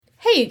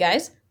Hey you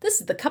guys, this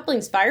is the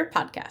Couplings Fire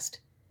podcast.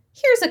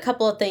 Here's a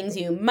couple of things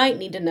you might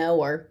need to know,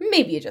 or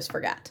maybe you just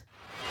forgot.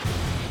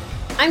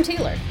 I'm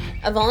Taylor,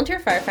 a volunteer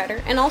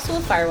firefighter and also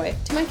a fire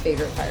wife to my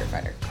favorite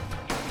firefighter.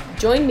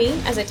 Join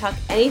me as I talk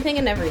anything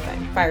and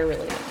everything fire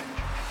related.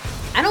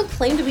 I don't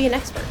claim to be an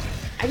expert,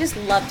 I just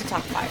love to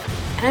talk fire,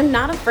 and I'm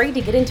not afraid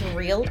to get into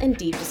real and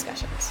deep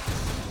discussions.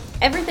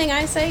 Everything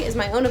I say is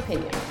my own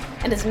opinion,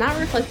 and does not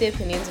reflect the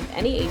opinions of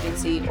any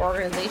agency or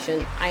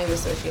organization I am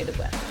associated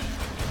with.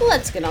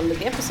 Let's get on with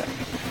the episode.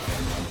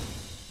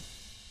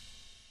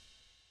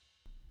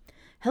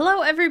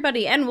 Hello,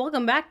 everybody, and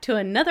welcome back to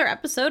another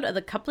episode of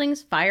the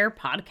Couplings Fire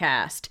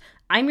podcast.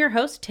 I'm your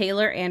host,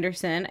 Taylor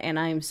Anderson, and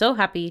I'm so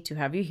happy to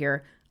have you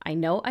here. I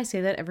know I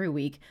say that every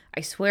week.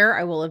 I swear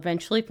I will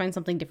eventually find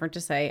something different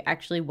to say.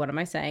 Actually, what am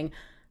I saying?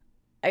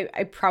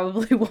 I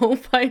probably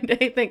won't find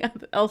anything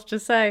else to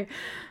say.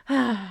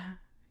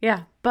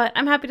 Yeah, but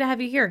I'm happy to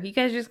have you here. You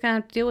guys just kind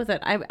of have to deal with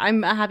it.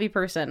 I'm a happy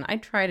person. I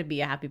try to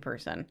be a happy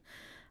person.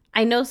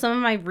 I know some of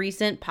my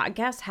recent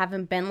podcasts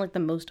haven't been like the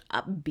most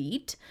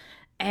upbeat,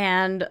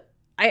 and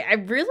I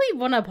really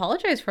want to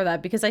apologize for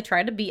that because I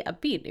try to be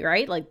upbeat,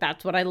 right? Like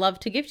that's what I love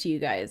to give to you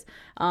guys.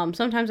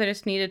 Sometimes I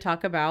just need to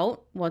talk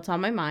about what's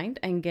on my mind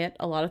and get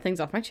a lot of things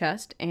off my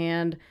chest,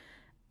 and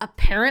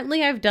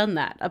apparently I've done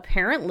that.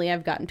 Apparently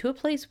I've gotten to a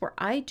place where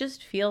I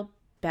just feel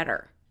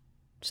better.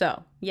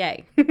 So,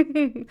 yay.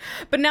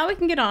 But now we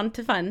can get on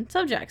to fun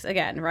subjects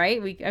again,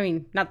 right?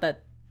 Not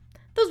that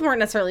those weren't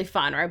necessarily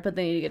fun, right? But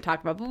they need to get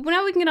talked about. But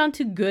now we can get on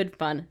to good,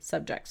 fun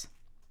subjects.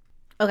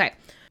 Okay.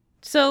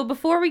 So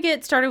before we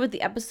get started with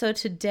the episode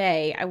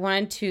today, I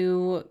wanted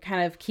to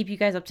kind of keep you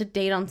guys up to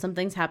date on some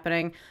things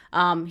happening.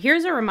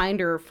 Here's a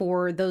reminder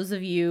for those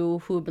of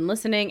you who have been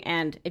listening.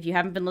 And if you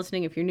haven't been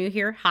listening, if you're new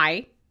here,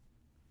 hi.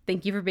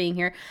 Thank you for being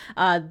here.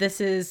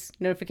 This is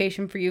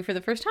notification for you for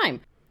the first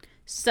time.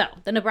 So,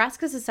 the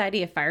Nebraska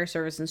Society of Fire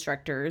Service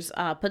Instructors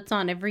puts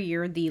on every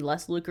year the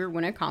Les Luker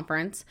Winter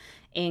Conference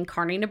in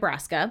Kearney,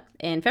 Nebraska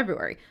in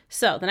February.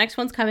 So, the next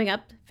one's coming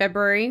up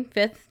February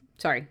 3rd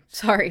through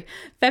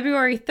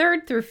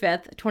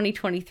 5th,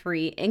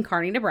 2023 in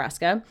Kearney,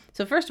 Nebraska.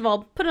 So, first of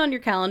all, put it on your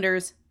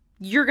calendars.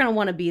 You're going to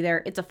want to be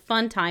there. It's a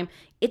fun time.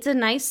 It's a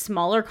nice,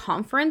 smaller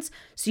conference,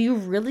 so you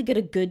really get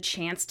a good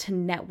chance to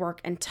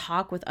network and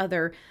talk with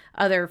other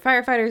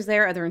firefighters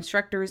there, other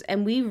instructors,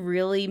 and we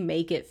really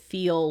make it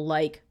feel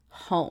like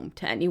home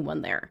to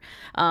anyone there.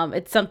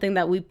 It's something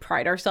that we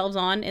pride ourselves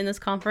on in this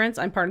conference.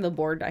 I'm part of the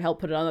board. I help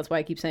put it on. That's why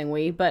I keep saying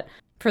we, but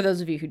for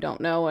those of you who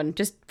don't know, and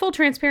just full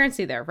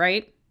transparency there,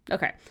 right?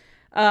 Okay.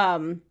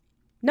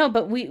 No,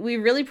 but we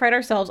really pride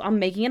ourselves on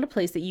making it a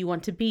place that you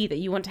want to be, that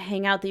you want to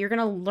hang out, that you're going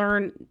to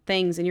learn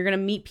things and you're going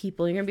to meet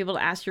people. You're going to be able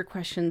to ask your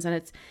questions.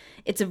 And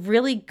it's a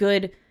really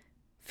good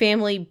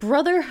family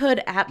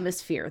brotherhood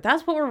atmosphere.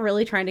 That's what we're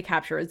really trying to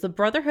capture, is the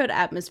brotherhood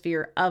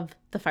atmosphere of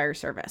the fire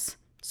service.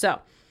 So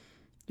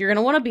you're going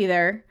to want to be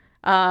there.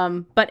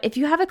 But if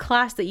you have a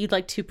class that you'd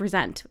like to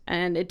present,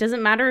 and it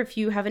doesn't matter if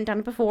you haven't done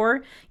it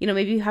before,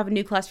 maybe you have a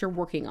new class you're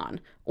working on,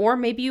 or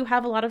maybe you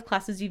have a lot of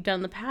classes you've done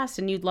in the past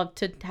and you'd love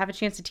to have a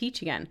chance to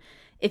teach again.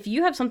 If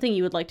you have something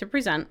you would like to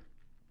present,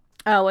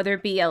 whether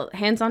it be a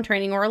hands-on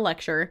training or a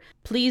lecture,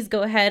 please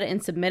go ahead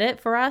and submit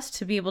it for us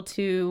to be able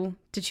to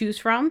choose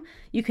from.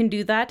 You can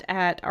do that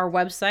at our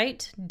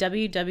website,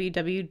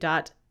 www.nsfsi.com.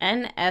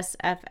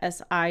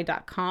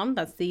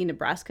 That's the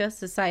Nebraska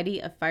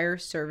Society of Fire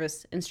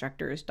Service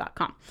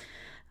Instructors.com.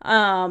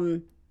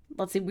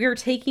 Let's see, we're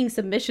taking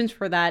submissions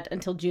for that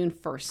until June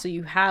 1st. So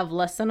you have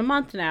less than a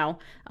month now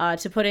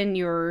to put in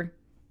your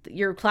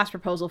class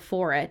proposal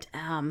for it.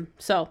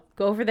 So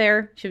go over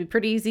there. Should be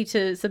pretty easy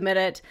to submit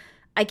it.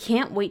 I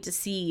can't wait to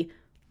see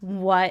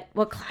what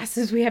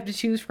classes we have to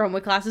choose from,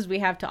 what classes we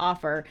have to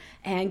offer,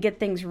 and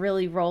get things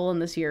really rolling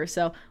this year.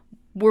 So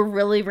we're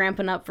really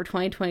ramping up for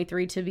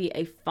 2023 to be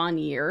a fun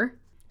year.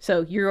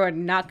 So you are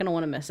not going to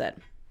want to miss it.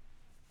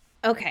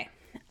 Okay.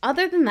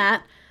 Other than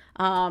that,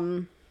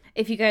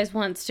 if you guys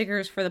want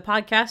stickers for the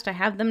podcast, I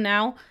have them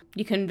now.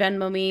 You can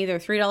Venmo me. They're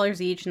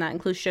 $3 each, and that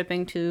includes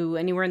shipping to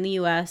anywhere in the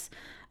U.S.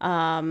 So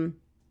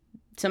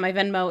my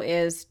Venmo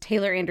is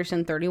Taylor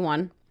Anderson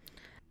 31.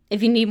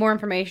 If you need more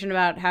information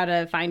about how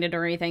to find it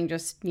or anything,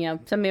 just,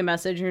 send me a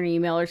message or an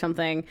email or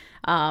something,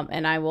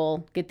 and I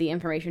will get the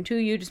information to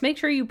you. Just make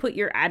sure you put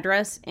your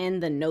address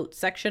in the notes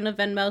section of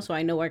Venmo so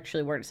I know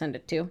actually where to send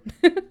it to.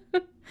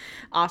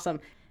 Awesome.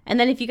 And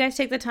then if you guys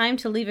take the time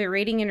to leave a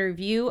rating and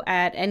review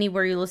at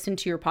anywhere you listen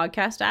to your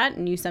podcast at,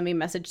 and you send me a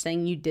message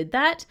saying you did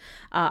that,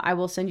 I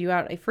will send you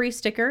out a free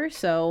sticker.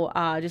 So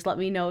just let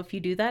me know if you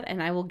do that,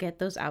 and I will get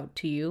those out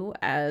to you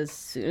as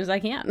soon as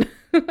I can.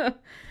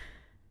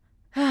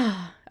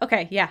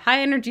 Okay, yeah,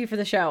 high energy for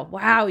the show.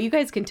 Wow, you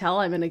guys can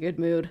tell I'm in a good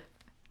mood.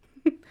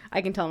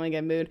 I can tell I'm in a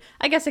good mood.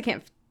 I guess I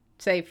can't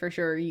say for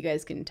sure you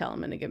guys can tell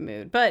I'm in a good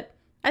mood, but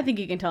I think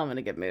you can tell I'm in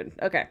a good mood.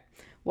 Okay,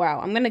 wow,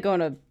 I'm going to go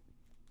in a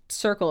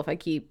circle if I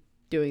keep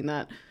doing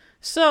that.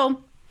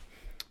 So,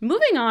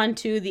 moving on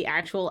to the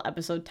actual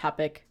episode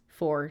topic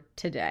for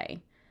today.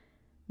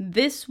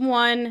 This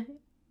one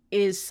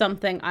is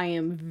something I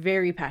am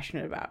very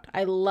passionate about.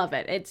 I love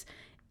it.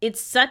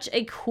 It's such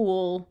a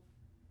cool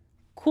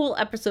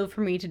episode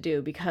for me to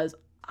do because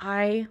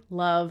I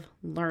love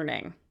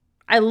learning.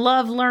 I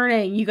love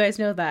learning. You guys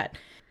know that.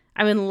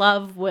 I'm in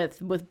love with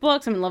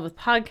books. I'm in love with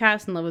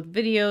podcasts, in love with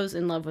videos,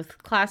 in love with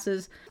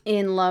classes,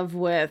 in love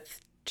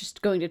with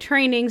just going to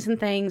trainings and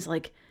things.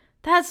 Like,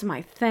 that's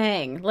my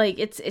thing. Like,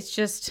 it's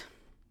just,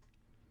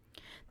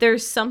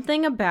 there's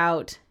something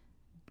about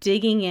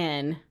digging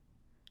in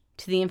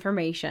to the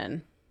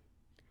information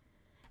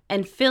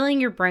and filling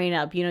your brain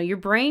up. You know, your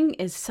brain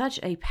is such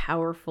a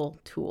powerful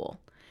tool.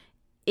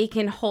 It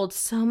can hold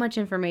so much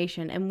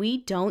information and we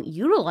don't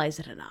utilize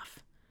it enough.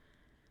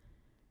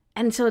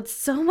 And so it's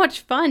so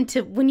much fun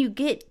to, when you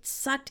get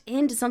sucked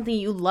into something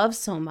you love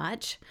so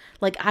much,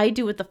 like I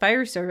do with the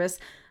fire service,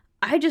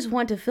 I just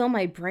want to fill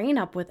my brain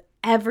up with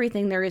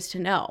everything there is to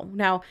know.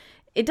 Now,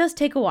 it does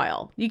take a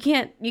while. You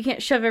can't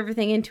shove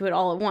everything into it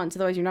all at once,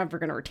 otherwise you're never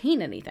going to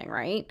retain anything,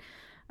 right?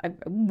 I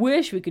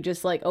wish we could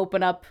just like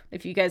open up,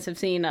 if you guys have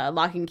seen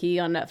Lock and Key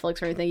on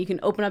Netflix or anything, you can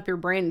open up your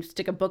brain and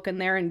stick a book in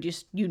there and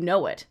just, you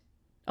know it.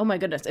 Oh my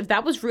goodness. If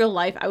that was real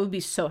life, I would be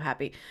so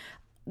happy.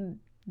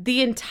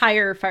 The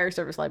entire fire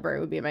service library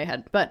would be in my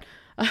head, but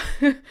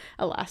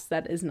alas,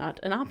 that is not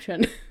an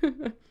option.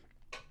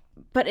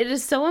 But it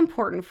is so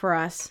important for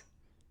us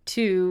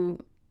to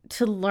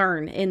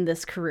learn in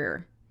this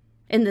career,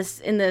 in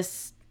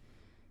this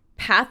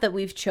path that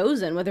we've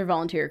chosen with our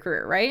volunteer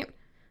career, right?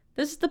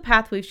 This is the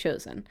path we've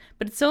chosen,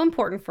 but it's so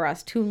important for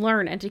us to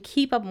learn and to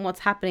keep up on what's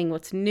happening,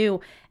 what's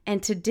new,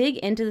 and to dig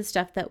into the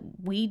stuff that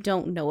we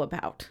don't know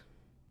about.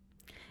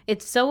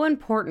 It's so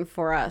important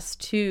for us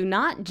to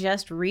not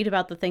just read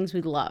about the things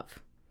we love.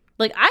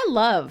 Like, I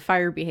love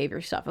fire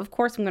behavior stuff. Of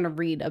course, I'm going to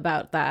read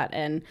about that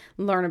and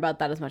learn about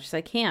that as much as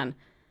I can.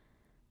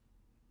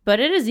 But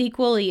it is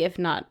equally, if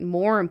not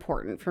more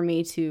important for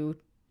me to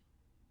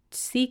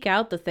seek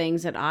out the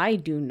things that I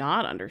do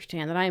not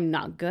understand, that I am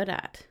not good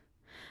at.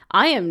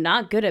 I am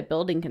not good at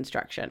building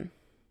construction.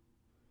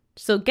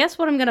 So guess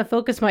what I'm going to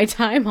focus my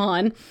time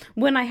on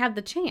when I have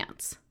the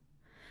chance?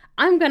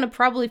 I'm going to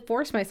probably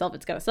force myself,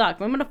 it's going to suck,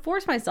 but I'm going to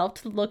force myself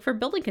to look for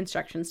building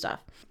construction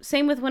stuff.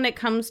 Same with when it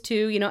comes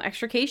to,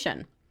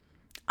 extrication.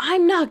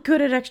 I'm not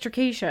good at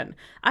extrication.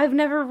 I've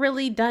never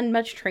really done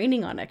much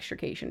training on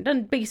extrication,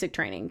 done basic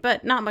training,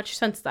 but not much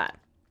since that.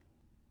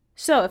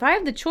 So if I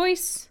have the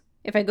choice,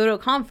 if I go to a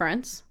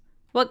conference,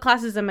 what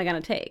classes am I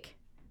going to take?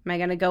 Am I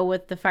going to go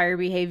with the fire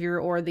behavior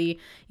or the,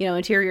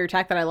 interior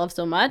attack that I love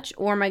so much?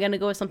 Or am I going to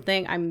go with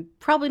something I'm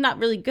probably not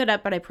really good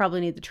at, but I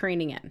probably need the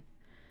training in?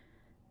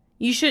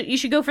 You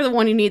should go for the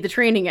one you need the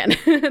training in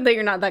that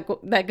you're not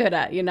that good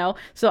at,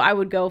 So I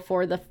would go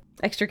for the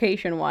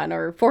extrication one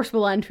or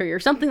forcible entry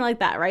or something like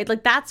that, right?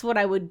 Like, that's what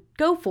I would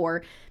go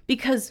for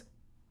because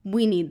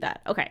we need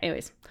that. Okay,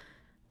 anyways.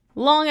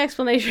 Long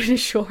explanation is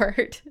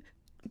short.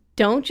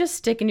 Don't just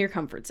stick in your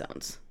comfort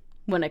zones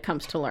when it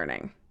comes to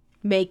learning.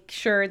 Make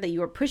sure that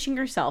you are pushing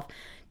yourself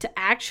to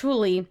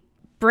actually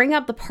bring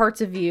up the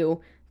parts of you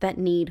that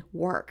need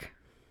work.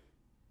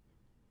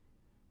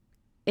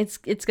 It's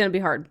going to be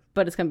hard,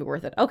 but it's going to be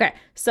worth it. Okay,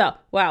 so,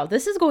 wow,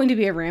 this is going to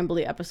be a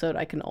rambly episode,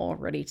 I can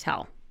already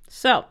tell.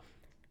 So,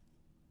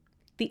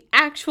 the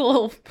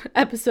actual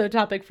episode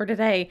topic for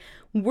today,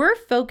 we're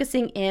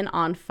focusing in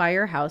on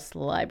firehouse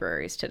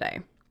libraries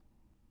today.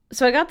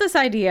 So I got this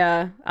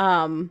idea.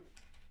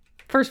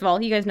 First of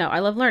all, you guys know I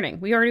love learning.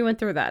 We already went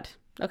through that.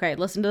 Okay,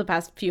 listen to the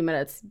past few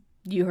minutes.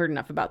 You heard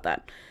enough about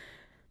that.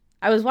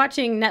 I was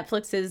watching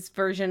Netflix's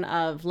version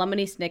of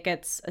Lemony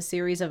Snicket's A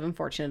Series of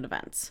Unfortunate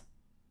Events.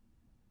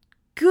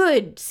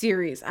 Good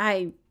series.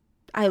 I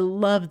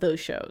love those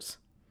shows.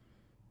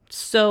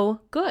 So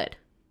good.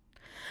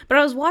 But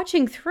I was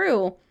watching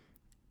through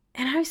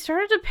and I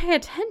started to pay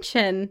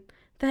attention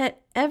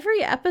that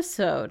every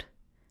episode,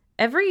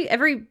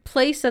 every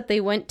place that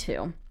they went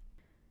to,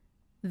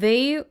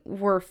 they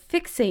were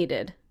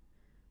fixated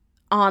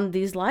on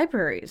these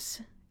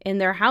libraries in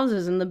their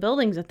houses and the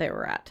buildings that they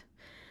were at.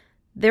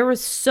 There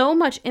was so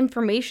much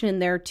information in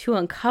there to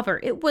uncover.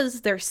 It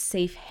was their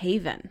safe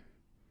haven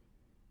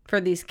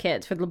for these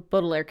kids, for the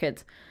Baudelaire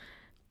kids.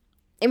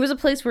 It was a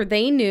place where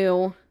they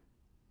knew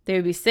they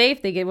would be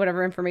safe. They get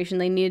whatever information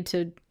they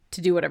needed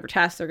to do whatever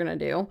tasks they're going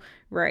to do,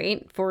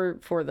 right? For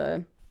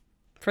the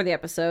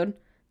episode.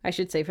 I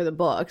should say for the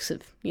books,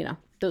 if,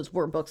 those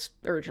were books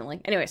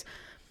originally. Anyways,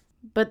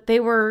 but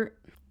they were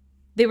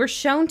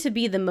shown to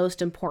be the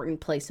most important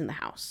place in the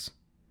house.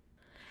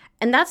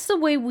 And that's the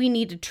way we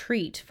need to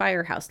treat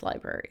firehouse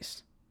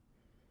libraries.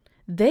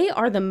 They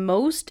are the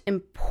most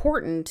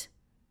important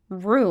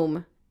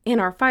room in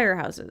our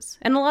firehouses.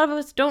 And a lot of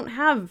us don't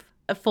have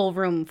a full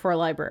room for a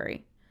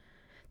library.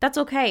 That's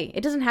okay.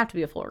 It doesn't have to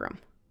be a full room.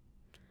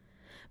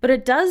 But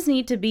it does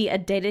need to be a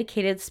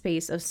dedicated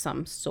space of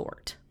some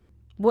sort.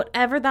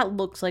 Whatever that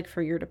looks like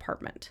for your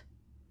department.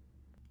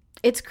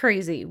 It's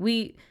crazy.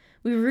 We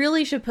We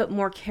really should put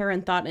more care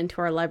and thought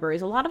into our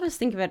libraries. A lot of us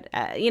think of it,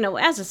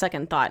 as a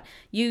second thought.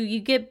 You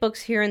get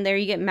books here and there,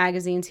 you get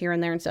magazines here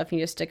and there and stuff, and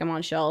you just stick them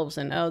on shelves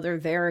and, they're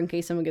there in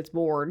case someone gets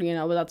bored,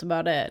 but that's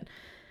about it.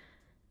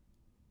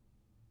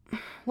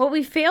 What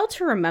we fail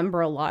to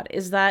remember a lot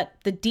is that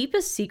the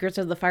deepest secrets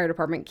of the fire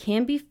department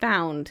can be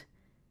found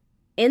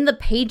in the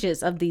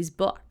pages of these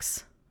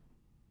books.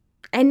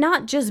 And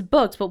not just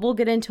books, but we'll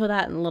get into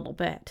that in a little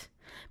bit.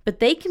 But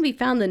they can be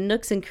found in the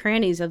nooks and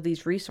crannies of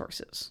these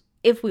resources,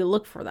 if we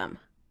look for them.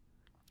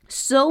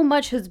 So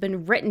much has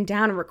been written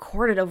down and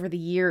recorded over the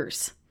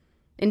years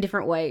in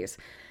different ways.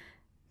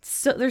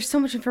 So there's so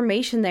much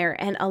information there,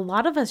 and a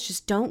lot of us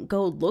just don't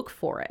go look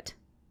for it.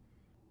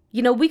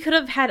 We could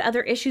have had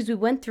other issues we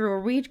went through, or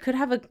we could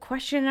have a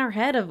question in our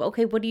head of,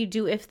 okay, what do you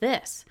do if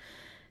this?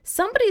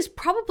 Somebody's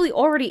probably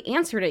already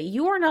answered it.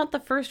 You are not the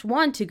first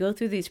one to go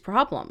through these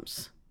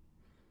problems.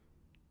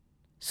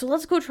 So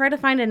let's go try to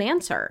find an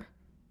answer.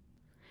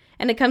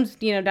 And it comes,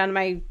 down to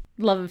my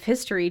love of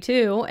history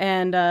too.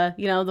 And,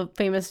 the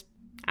famous,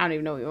 I don't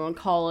even know what you want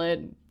to call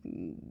it.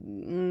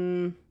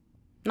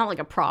 Not like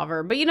a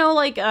proverb, but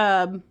like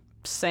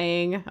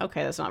saying,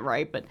 okay, that's not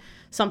right, but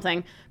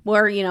something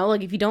where,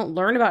 like if you don't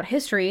learn about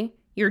history,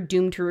 you're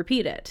doomed to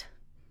repeat it.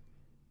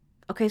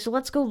 Okay, so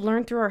let's go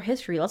learn through our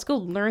history. Let's go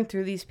learn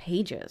through these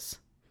pages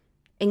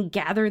and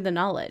gather the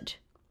knowledge.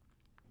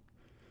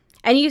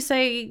 And you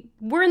say,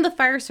 we're in the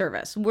fire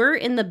service. We're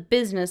in the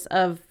business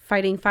of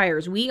fighting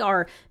fires. We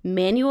are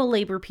manual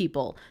labor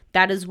people.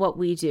 That is what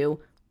we do.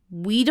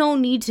 We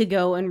don't need to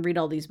go and read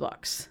all these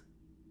books.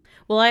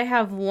 Well, I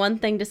have one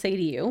thing to say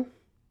to you.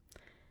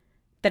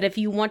 That if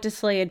you want to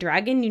slay a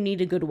dragon, you need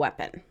a good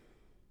weapon.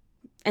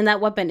 And that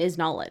weapon is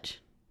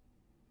knowledge.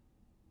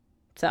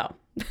 So.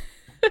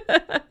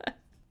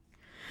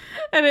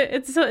 And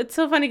it's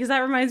so funny because that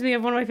reminds me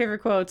of one of my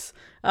favorite quotes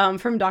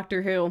from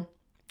Doctor Who.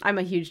 I'm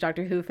a huge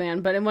Doctor Who fan,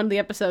 but in one of the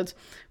episodes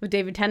with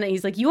David Tennant,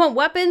 he's like, you want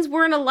weapons?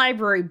 We're in a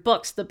library.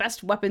 Books, the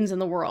best weapons in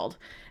the world.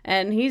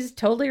 And he's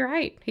totally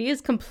right. He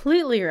is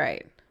completely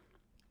right.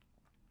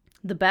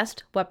 The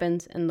best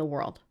weapons in the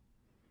world.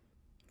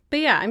 But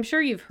yeah, I'm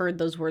sure you've heard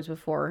those words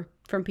before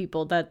from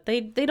people that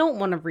they don't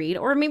want to read,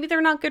 or maybe they're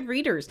not good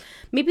readers.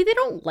 Maybe they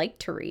don't like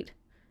to read.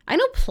 I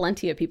know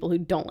plenty of people who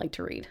don't like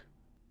to read.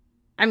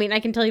 I mean, I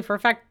can tell you for a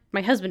fact,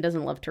 my husband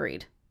doesn't love to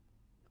read.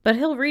 But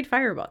he'll read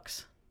fire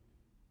books.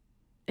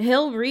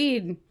 He'll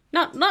read,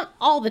 not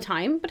all the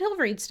time, but he'll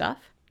read stuff.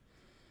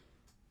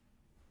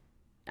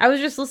 I was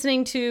just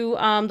listening to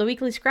the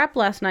Weekly Scrap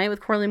last night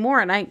with Corley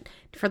Moore, and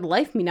for the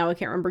life of me now, I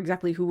can't remember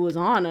exactly who was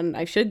on, and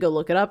I should go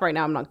look it up right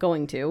now. I'm not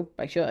going to.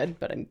 I should,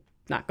 but I'm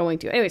not going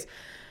to. Anyways,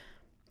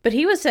 but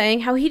he was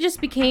saying how he just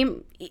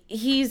became,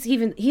 he's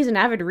an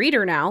avid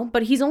reader now,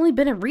 but he's only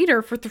been a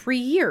reader for 3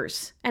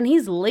 years, and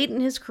he's late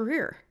in his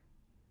career.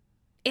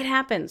 It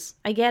happens.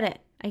 I get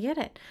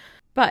it.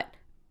 But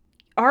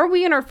are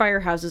we in our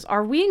firehouses?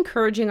 Are we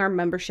encouraging our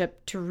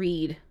membership to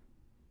read?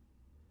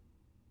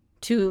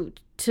 To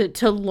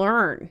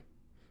learn?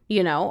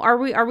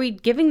 Are we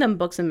giving them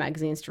books and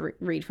magazines to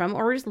read from,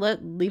 or just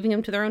leaving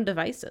them to their own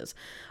devices?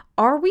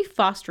 Are we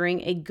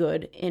fostering a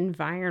good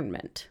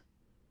environment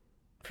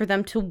for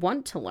them to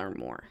want to learn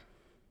more?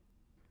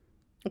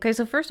 Okay,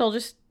 so first of all,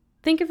 just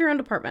think of your own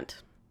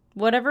department.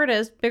 Whatever it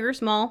is, big or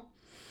small,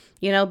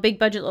 big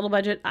budget, little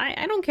budget,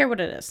 I don't care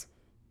what it is.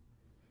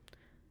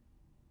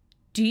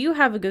 Do you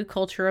have a good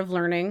culture of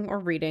learning or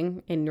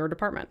reading in your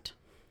department?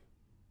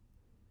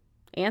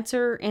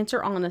 Answer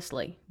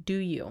honestly. Do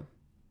you?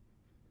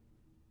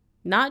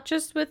 Not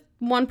just with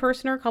one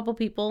person or a couple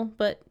people,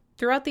 but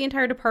throughout the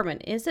entire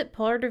department. Is it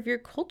part of your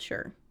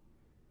culture?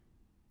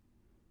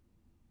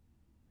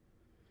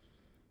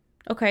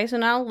 Okay, so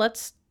now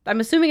I'm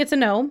assuming it's a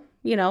no.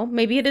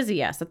 Maybe it is a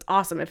yes. That's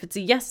awesome. If it's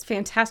a yes,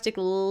 fantastic.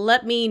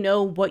 Let me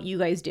know what you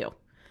guys do,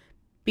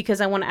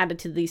 because I want to add it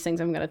to these things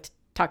I'm going to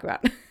talk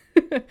about.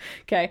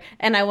 Okay.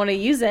 And I want to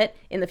use it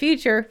in the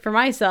future for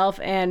myself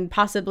and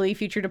possibly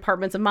future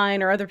departments of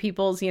mine or other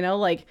people's,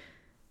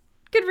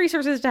 good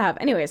resources to have.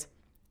 Anyways,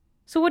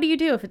 so what do you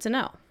do if it's a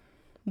no?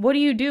 What do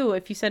you do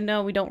if you said,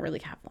 no, we don't really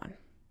have one?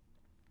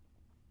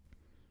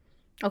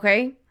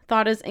 Okay.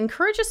 Thought is,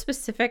 encourage a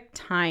specific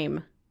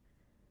time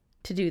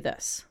to do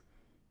this.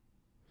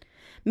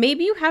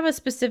 Maybe you have a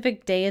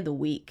specific day of the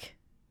week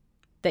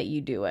that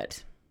you do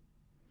it.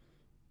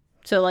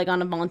 So like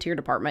on a volunteer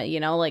department,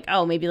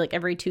 maybe like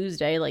every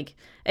Tuesday,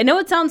 I know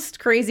it sounds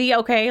crazy.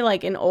 Okay.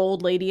 Like an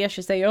old lady, I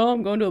should say, oh,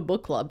 I'm going to a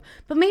book club,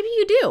 but maybe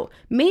you do.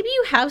 Maybe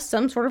you have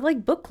some sort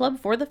of book club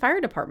for the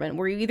fire department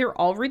where you either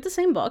all read the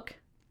same book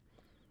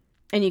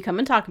and you come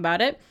and talk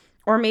about it,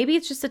 or maybe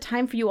it's just a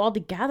time for you all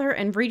to gather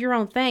and read your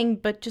own thing,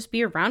 but just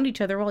be around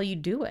each other while you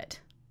do it.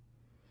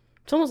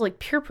 It's almost like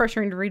peer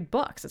pressuring to read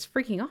books. It's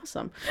freaking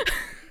awesome.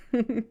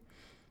 If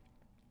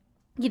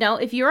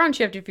you're on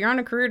shift, if you're on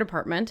a career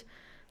department,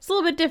 it's a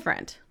little bit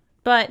different,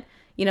 but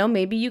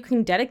maybe you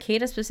can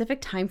dedicate a specific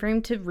time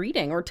frame to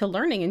reading or to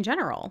learning in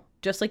general,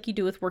 just like you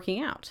do with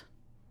working out,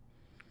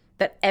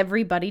 that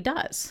everybody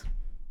does.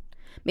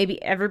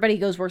 Maybe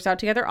everybody works out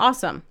together.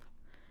 Awesome.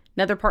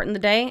 Another part in the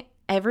day,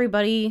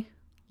 everybody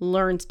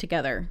learns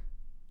together,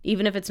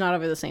 even if it's not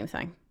over the same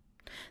thing.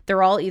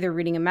 They're all either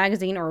reading a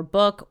magazine or a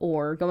book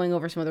or going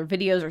over some other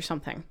videos or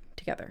something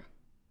together.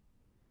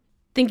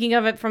 Thinking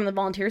of it from the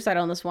volunteer side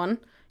on this one,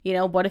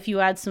 what if you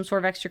add some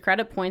sort of extra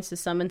credit points to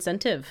some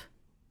incentive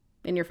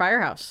in your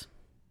firehouse?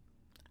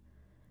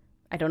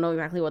 I don't know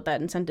exactly what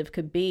that incentive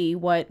could be.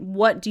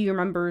 What do your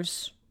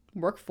members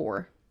work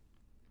for?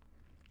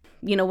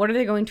 What are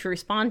they going to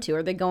respond to?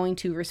 Are they going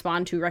to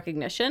respond to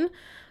recognition,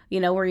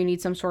 where you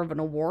need some sort of an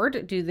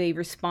award? Do they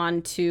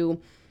respond to,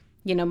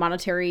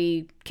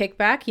 monetary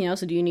kickback?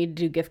 So do you need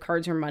to do gift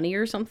cards or money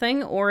or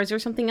something? Or is there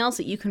something else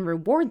that you can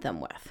reward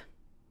them with?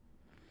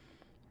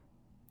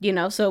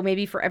 So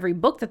maybe for every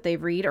book that they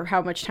read or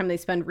how much time they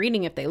spend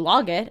reading, if they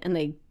log it and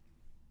they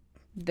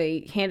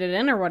hand it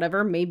in or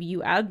whatever, maybe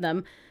you add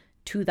them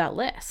to that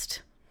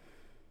list.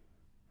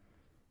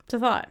 It's a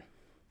thought.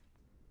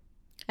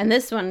 And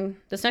this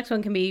next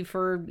one can be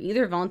for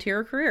either volunteer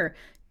or career.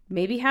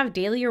 Maybe have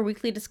daily or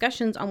weekly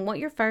discussions on what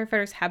your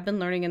firefighters have been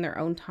learning in their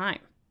own time.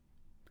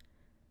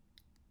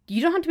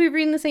 You don't have to be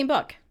reading the same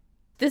book.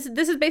 This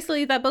is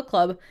basically that book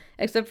club,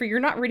 except for you're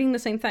not reading the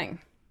same thing.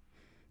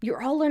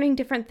 You're all learning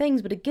different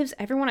things, but it gives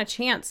everyone a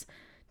chance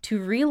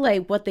to relay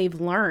what they've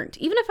learned,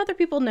 even if other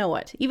people know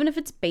it, even if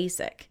it's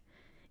basic.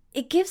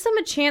 It gives them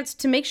a chance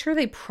to make sure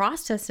they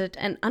processed it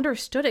and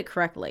understood it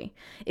correctly.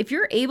 If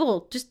you're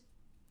able,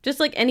 just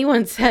like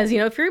anyone says,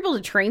 if you're able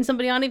to train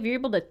somebody on it, if you're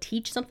able to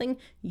teach something,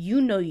 you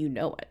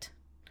know it.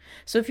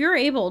 So if you're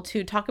able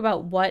to talk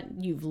about what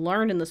you've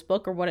learned in this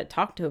book or what it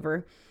talked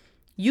over,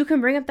 you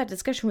can bring up that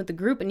discussion with the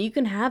group and you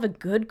can have a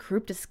good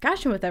group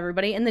discussion with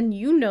everybody. And then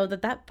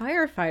that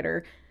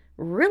firefighter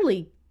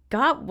really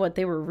got what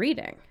they were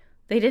reading.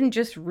 They didn't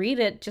just read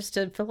it just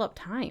to fill up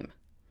time.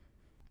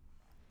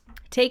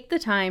 Take the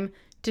time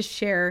to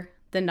share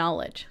the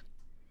knowledge.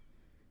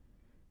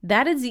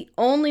 That is the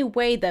only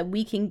way that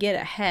we can get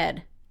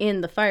ahead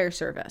in the fire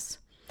service,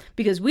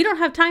 because we don't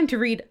have time to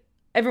read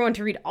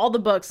all the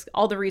books,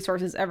 all the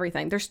resources,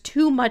 everything. There's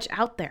too much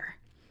out there.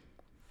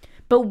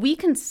 But we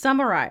can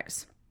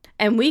summarize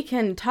and we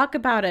can talk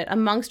about it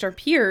amongst our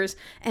peers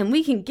and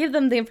we can give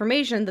them the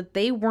information that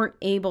they weren't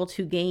able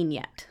to gain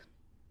yet,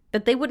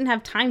 that they wouldn't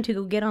have time to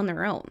go get on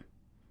their own.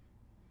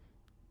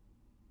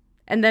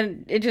 And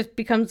then it just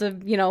becomes a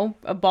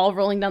ball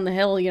rolling down the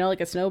hill,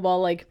 like a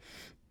snowball,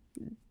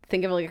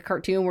 think of it like a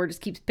cartoon where it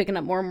just keeps picking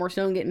up more and more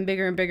snow and getting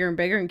bigger and bigger and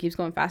bigger and keeps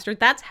going faster.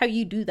 That's how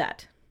you do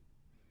that.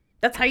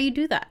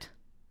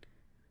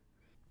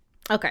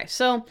 Okay,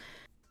 so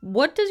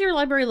what does your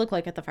library look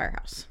like at the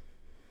firehouse?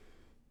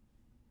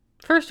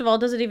 First of all,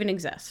 does it even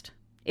exist?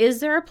 Is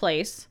there a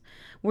place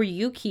where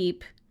you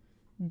keep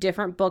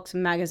different books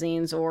and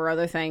magazines or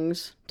other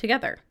things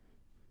together?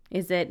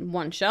 Is it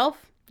one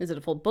shelf? Is it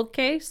a full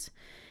bookcase?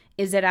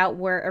 Is it out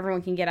where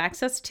everyone can get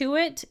access to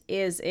it?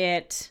 Is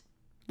it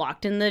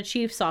locked in the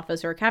chief's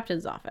office or a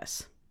captain's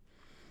office?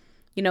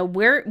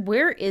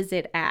 Where is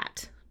it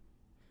at?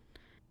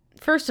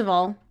 First of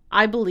all,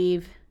 I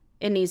believe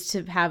it needs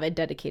to have a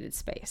dedicated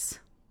space.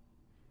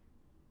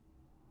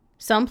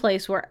 Some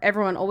place where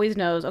everyone always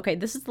knows, okay,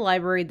 this is the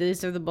library.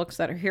 These are the books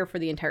that are here for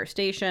the entire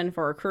station,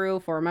 for our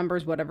crew, for our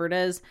members, whatever it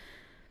is.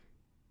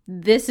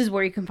 This is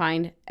where you can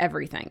find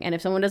everything. And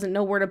if someone doesn't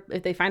know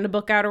if they find a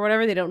book out or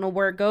whatever, they don't know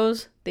where it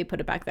goes, they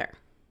put it back there.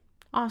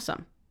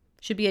 Awesome.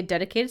 Should be a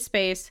dedicated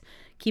space.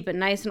 Keep it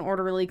nice and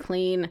orderly,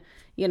 clean,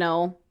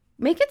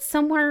 make it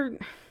somewhere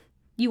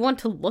you want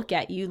to look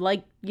at.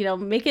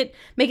 Make it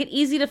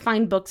easy to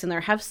find books in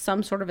there. Have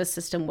some sort of a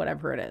system,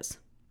 whatever it is.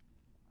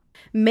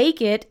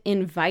 Make it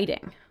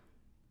inviting.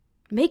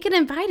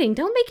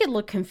 Don't make it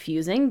look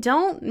confusing.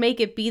 Don't make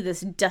it be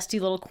this dusty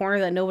little corner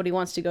that nobody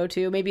wants to go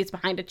to. Maybe it's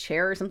behind a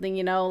chair or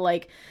something,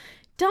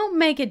 don't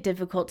make it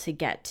difficult to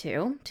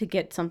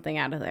get something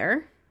out of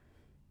there.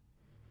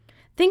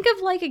 Think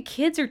of a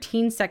kids or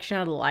teen section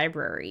of the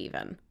library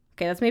even.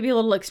 Okay, that's maybe a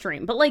little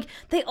extreme, but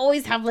they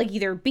always have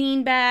either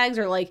bean bags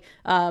or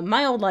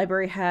my old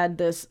library had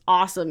this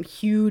awesome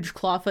huge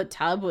clawfoot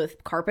tub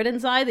with carpet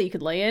inside that you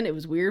could lay in. It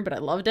was weird, but I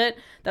loved it.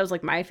 That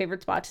was my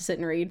favorite spot to sit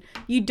and read.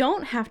 You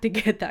don't have to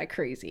get that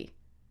crazy,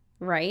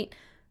 right?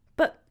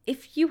 But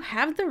if you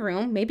have the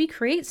room, maybe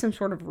create some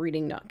sort of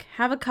reading nook.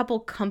 Have a couple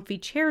comfy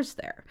chairs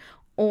there.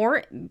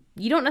 Or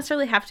you don't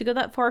necessarily have to go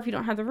that far if you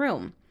don't have the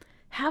room.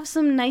 Have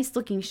some nice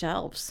looking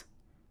shelves.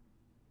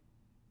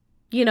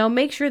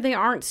 Make sure they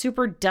aren't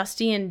super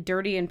dusty and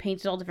dirty and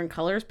painted all different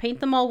colors.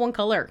 Paint them all one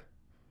color.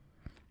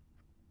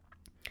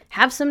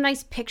 Have some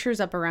nice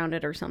pictures up around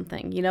it or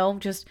something,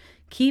 just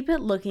keep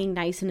it looking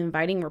nice and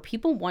inviting where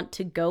people want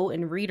to go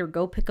and read or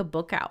go pick a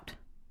book out.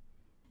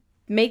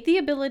 Make the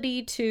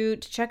ability to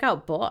check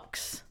out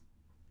books.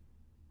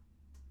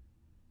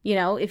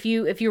 If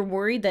you're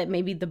worried that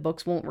maybe the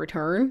books won't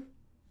return,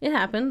 it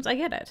happens. I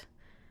get it.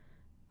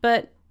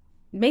 But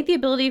make the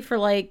ability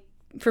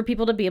for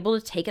people to be able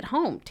to take it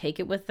home, take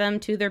it with them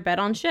to their bed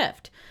on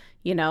shift,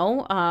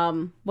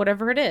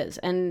 whatever it is,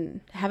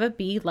 and have it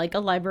be like a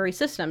library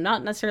system.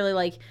 Not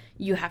necessarily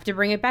you have to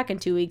bring it back in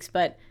 2 weeks,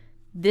 but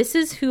this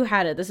is who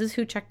had it. This is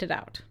who checked it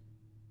out.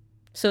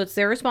 So it's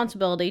their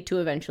responsibility to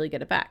eventually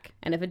get it back.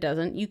 And if it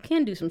doesn't, you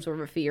can do some sort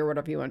of a fee or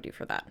whatever you want to do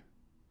for that.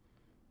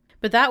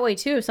 But that way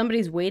too, if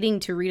somebody's waiting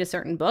to read a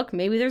certain book,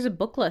 maybe there's a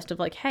book list of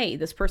like, hey,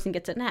 this person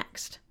gets it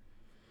next.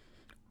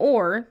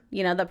 Or,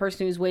 that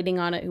person who's waiting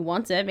on it, who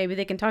wants it, maybe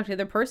they can talk to the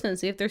other person and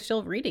see if they're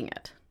still reading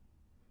it.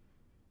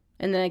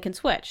 And then it can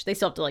switch. They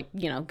still have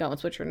to go and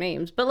switch their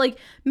names, but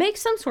make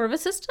some sort of a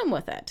system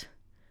with it.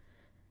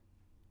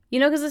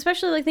 Because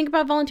especially think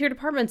about volunteer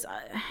departments,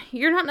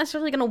 you're not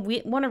necessarily going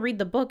to want to read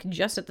the book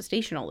just at the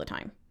station all the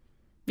time.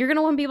 You're going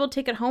to want to be able to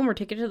take it home or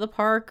take it to the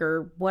park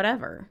or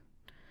whatever.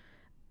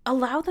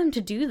 Allow them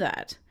to do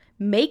that.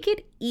 Make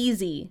it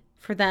easy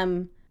for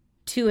them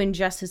to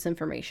ingest this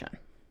information.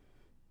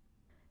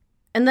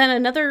 And then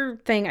another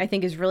thing I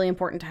think is really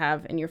important to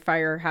have in your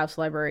firehouse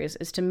libraries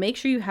is to make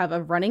sure you have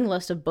a running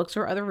list of books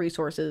or other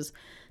resources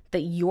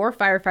that your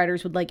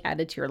firefighters would like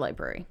added to your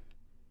library.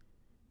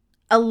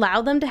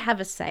 Allow them to have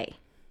a say.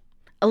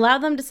 Allow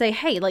them to say,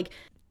 hey,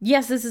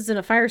 yes, this isn't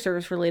a fire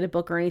service related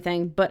book or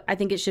anything, but I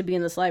think it should be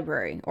in this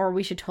library, or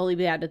we should totally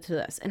be added to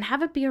this. And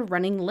have it be a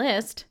running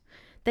list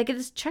that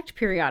gets checked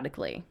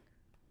periodically.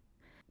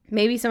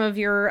 Maybe some of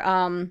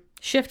your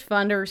shift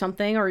fund or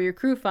something, or your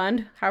crew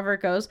fund, however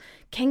it goes,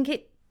 can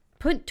get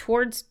put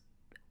towards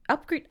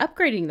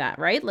upgrading that,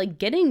 right?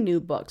 Getting new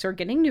books or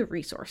getting new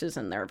resources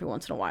in there every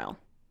once in a while.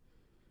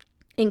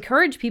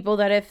 Encourage people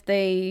that if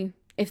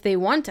they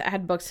want to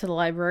add books to the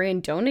library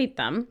and donate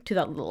them to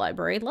that little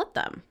library, let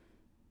them.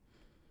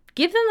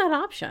 Give them that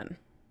option.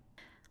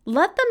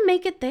 Let them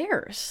make it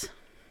theirs.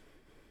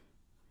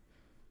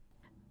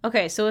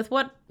 Okay, so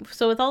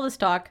with all this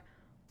talk,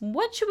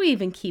 what should we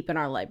even keep in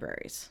our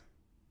libraries?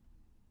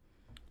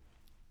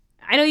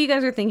 I know you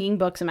guys are thinking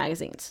books and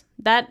magazines.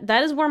 That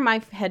is where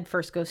my head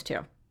first goes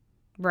to,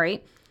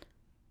 right?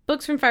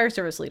 Books from fire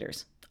service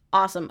leaders.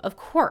 Awesome, of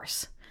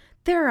course.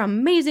 There are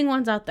amazing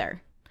ones out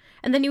there.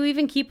 And then you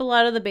even keep a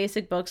lot of the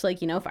basic books like,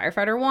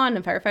 Firefighter 1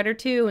 and Firefighter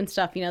 2 and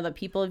stuff, that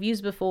people have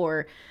used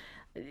before.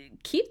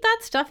 Keep that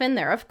stuff in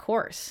there, of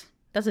course.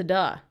 That's a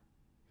duh.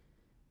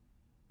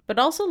 But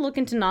also look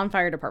into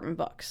non-fire department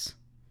books.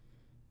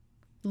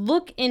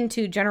 Look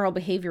into general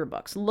behavior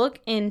books. Look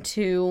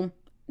into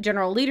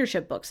general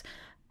leadership books.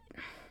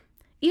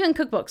 Even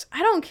cookbooks.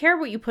 I don't care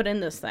what you put in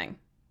this thing.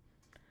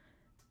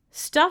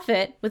 Stuff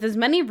it with as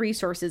many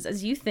resources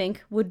as you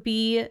think would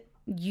be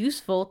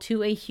useful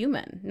to a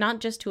human, not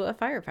just to a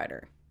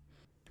firefighter.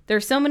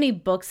 There's so many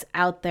books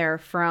out there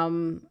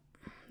from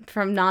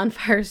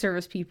non-fire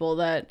service people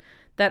that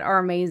are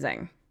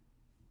amazing.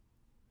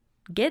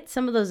 Get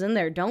some of those in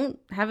there. Don't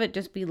have it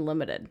just be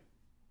limited.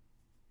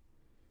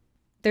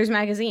 There's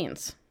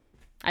magazines.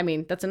 I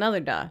mean, that's another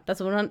duh. That's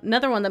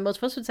another one that most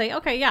of us would say,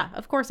 okay, yeah,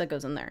 of course that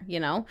goes in there.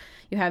 You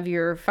have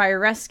your fire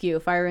rescue,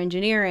 fire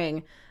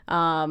engineering.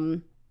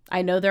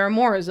 I know there are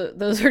more.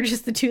 Those are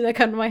just the two that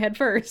come to my head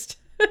first.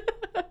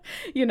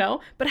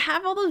 But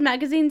have all those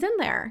magazines in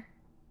there.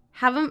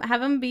 Have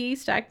them be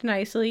stacked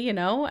nicely,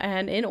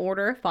 and in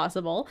order if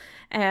possible,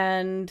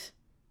 and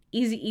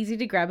easy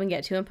to grab and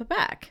get to and put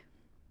back.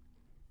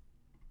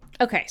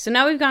 Okay, so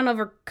now we've gone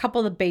over a couple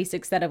of the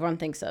basics that everyone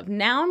thinks of.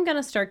 Now I'm going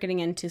to start getting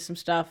into some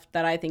stuff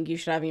that I think you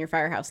should have in your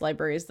firehouse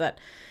libraries that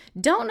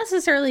don't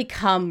necessarily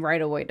come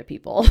right away to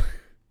people.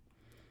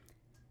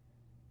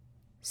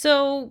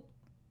 So,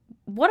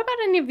 what about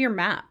any of your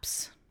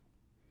maps?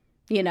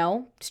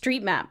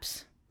 Street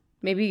maps,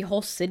 maybe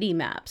whole city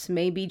maps,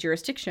 maybe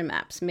jurisdiction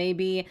maps,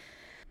 maybe,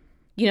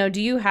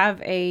 do you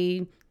have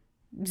a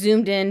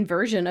zoomed in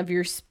version of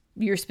your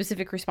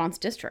specific response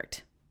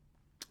district?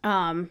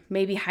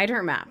 Maybe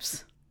hydrant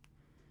maps.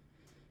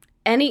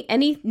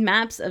 Any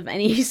maps of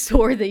any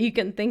sort that you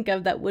can think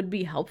of that would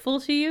be helpful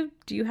to you?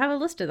 Do you have a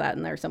list of that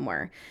in there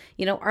somewhere?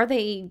 Are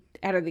they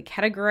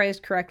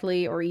categorized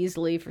correctly or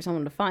easily for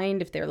someone to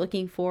find if they're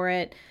looking for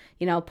it?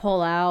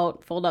 Pull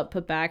out, fold up,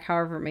 put back,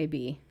 however it may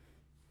be.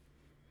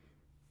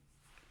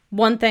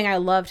 One thing I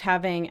loved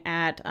having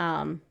at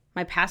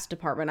my past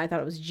department, I thought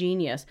it was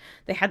genius.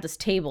 They had this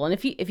table, and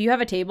if you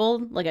have a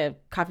table, like a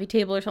coffee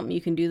table or something, you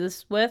can do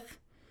this with,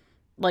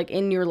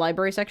 in your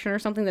library section or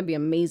something, that'd be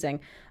amazing.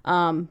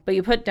 But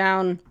you put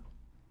down,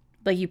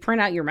 you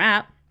print out your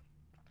map,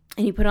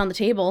 and you put it on the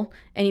table,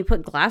 and you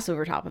put glass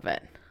over top of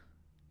it.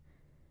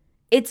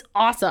 It's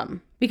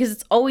awesome because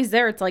it's always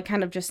there. It's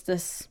kind of just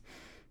this,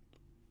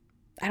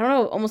 I don't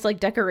know, almost like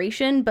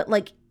decoration, but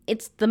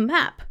it's the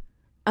map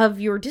of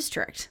your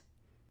district.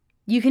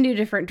 You can do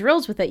different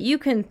drills with it. You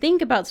can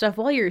think about stuff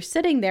while you're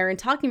sitting there and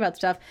talking about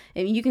stuff,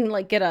 and you can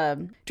get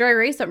a dry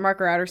erase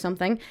marker out or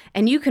something,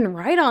 and you can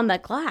write on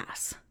that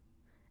glass,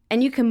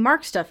 and you can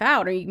mark stuff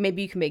out, or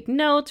maybe you can make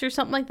notes or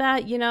something like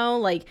that.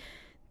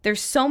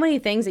 There's so many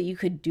things that you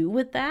could do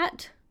with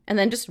that, and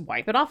then just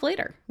wipe it off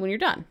later when you're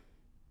done.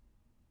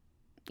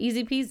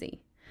 Easy peasy.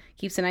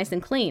 Keeps it nice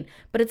and clean.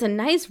 But it's a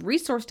nice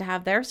resource to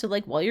have there. So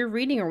while you're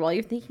reading or while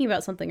you're thinking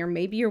about something, or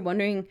maybe you're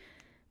wondering,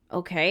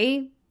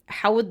 okay,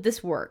 how would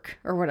this work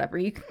or whatever,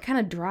 you can kind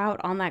of draw out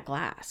on that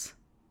glass.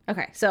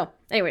 Okay, so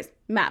anyways,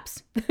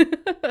 maps.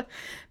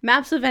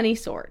 Maps of any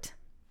sort.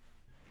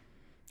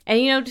 And,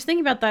 you know, just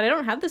thinking about that, I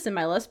don't have this in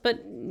my list,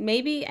 but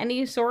maybe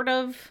any sort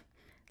of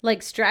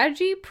like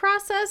strategy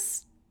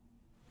process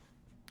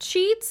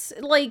sheets.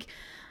 Like,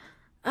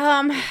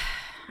 I'm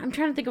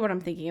trying to think of what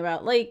I'm thinking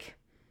about. Like,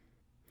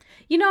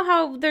 you know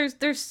how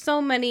there's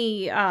so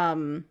many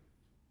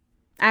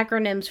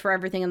acronyms for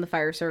everything in the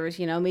fire service,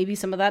 you know, maybe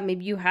some of that,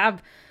 maybe you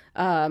have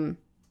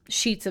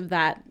sheets of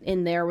that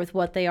in there with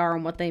what they are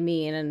and what they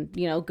mean and,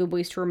 you know, good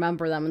ways to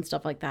remember them and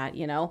stuff like that,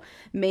 you know.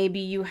 Maybe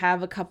you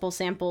have a couple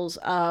samples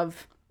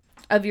of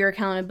your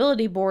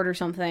accountability board or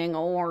something,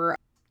 or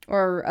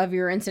of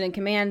your incident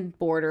command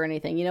board or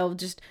anything, you know,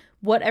 just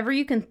whatever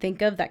you can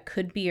think of that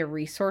could be a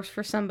resource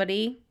for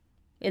somebody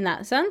in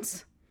that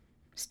sense.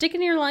 Stick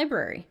in your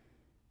library.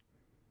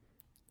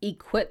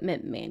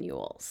 Equipment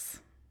manuals.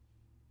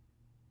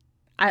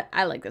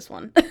 I like this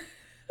one.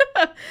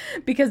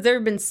 Because there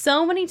have been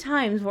so many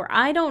times where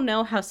I don't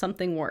know how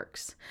something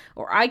works,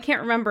 or I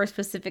can't remember a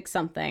specific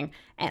something,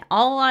 and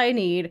all I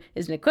need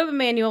is an equipment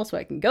manual so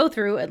I can go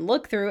through and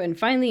look through and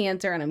find the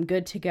answer, and I'm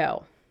good to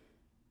go.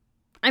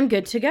 I'm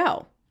good to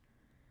go.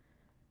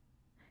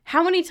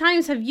 How many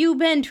times have you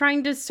been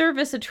trying to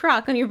service a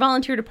truck on your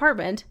volunteer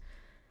department,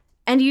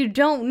 and you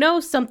don't know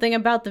something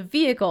about the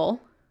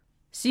vehicle,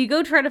 so you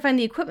go try to find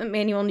the equipment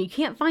manual and you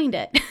can't find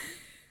it?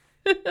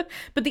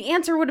 But the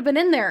answer would have been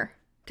in there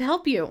to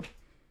help you.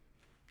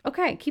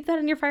 Okay, keep that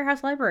in your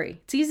firehouse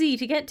library. It's easy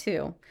to get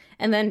to.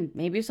 And then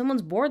maybe if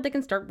someone's bored, they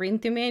can start reading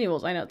through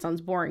manuals. I know it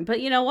sounds boring, but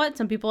you know what?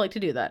 Some people like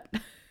to do that.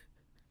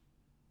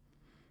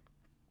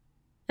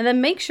 And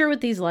then make sure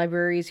with these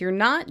libraries, you're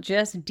not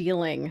just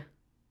dealing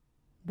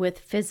with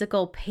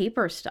physical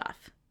paper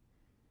stuff.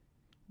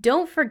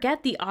 Don't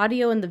forget the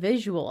audio and the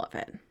visual of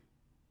it.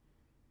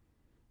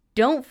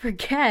 Don't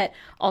forget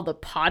all the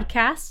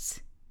podcasts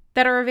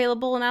that are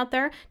available and out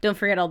there. Don't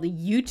forget all the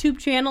YouTube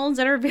channels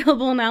that are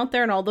available and out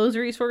there and all those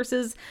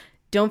resources.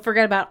 Don't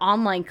forget about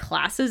online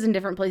classes and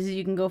different places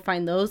you can go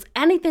find those.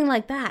 Anything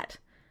like that.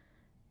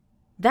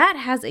 That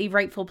has a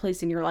rightful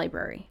place in your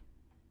library.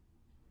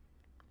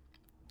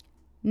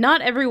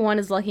 Not everyone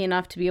is lucky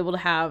enough to be able to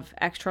have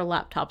extra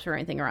laptops or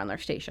anything around their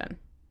station.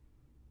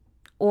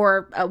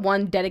 Or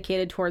one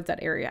dedicated towards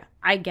that area.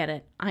 I get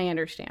it. I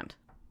understand.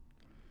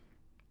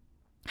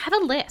 Have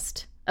a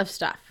list of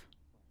stuff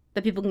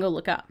that people can go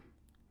look up.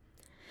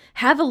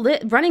 Have a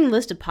running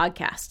list of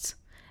podcasts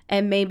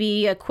and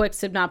maybe a quick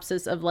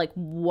synopsis of like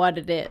what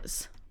it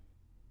is.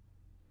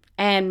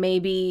 And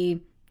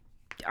maybe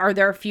are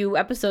there a few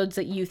episodes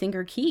that you think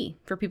are key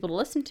for people to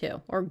listen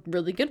to or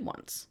really good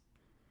ones?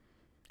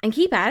 And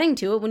keep adding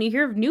to it when you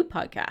hear of new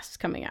podcasts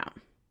coming out.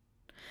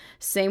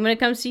 Same when it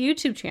comes to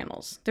YouTube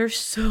channels. There's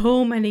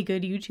so many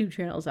good YouTube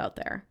channels out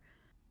there.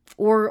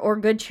 Or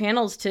good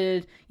channels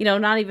to, you know,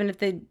 not even if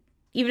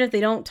they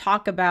don't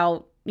talk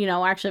about, you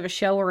know, actually have a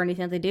show or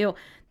anything that they do,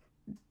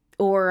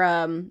 or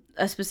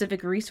a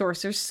specific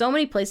resource. There's so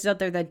many places out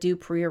there that do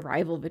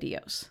pre-arrival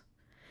videos.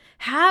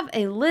 Have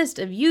a list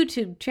of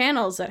YouTube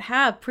channels that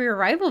have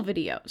pre-arrival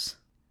videos.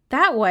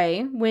 That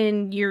way,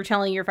 when you're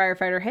telling your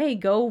firefighter, hey,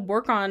 go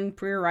work on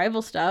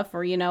pre-arrival stuff,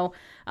 or, you know,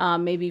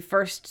 maybe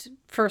first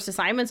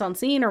assignments on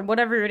scene or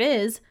whatever it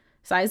is,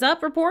 size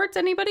up reports,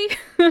 anybody?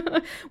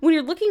 When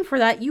you're looking for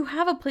that, you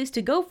have a place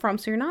to go from,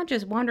 so you're not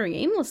just wandering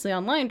aimlessly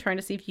online trying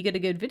to see if you get a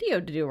good video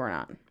to do or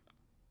not.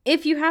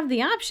 If you have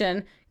the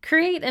option,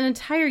 create an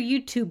entire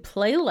YouTube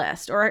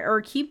playlist,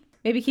 or keep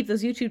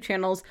those YouTube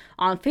channels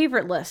on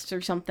favorite lists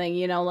or something,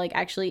 you know, like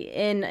actually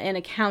in an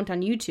account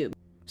on YouTube.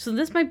 So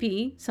this might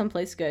be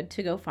someplace good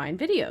to go find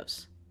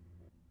videos.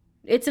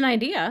 It's an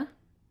idea.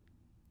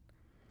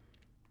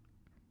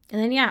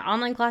 And then, yeah,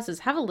 online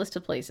classes, have a list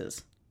of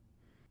places.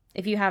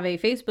 If you have a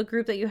Facebook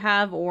group that you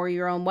have, or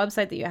your own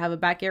website that you have a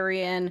back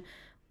area in,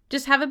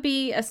 just have it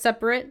be a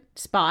separate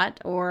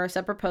spot or a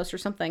separate post or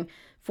something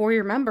for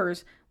your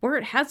members where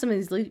it has some of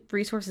these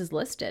resources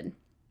listed.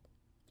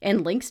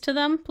 And links to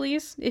them,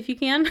 please, if you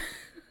can.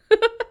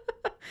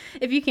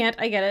 If you can't,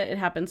 I get it. It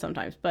happens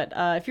sometimes. But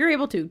if you're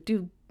able to,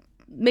 do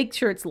make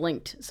sure it's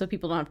linked so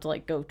people don't have to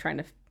like go trying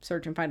to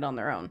search and find it on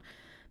their own.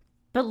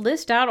 But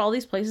list out all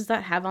these places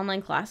that have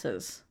online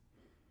classes.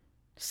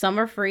 Some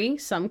are free,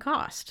 some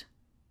cost.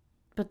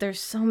 But there's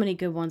so many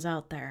good ones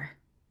out there.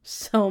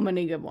 So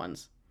many good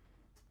ones.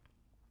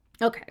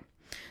 Okay.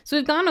 So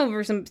we've gone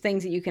over some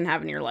things that you can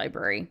have in your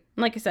library.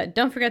 Like I said,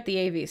 don't forget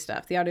the AV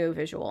stuff, the audio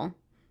visual.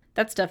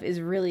 That stuff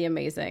is really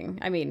amazing.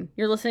 I mean,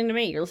 you're listening to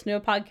me. You're listening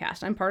to a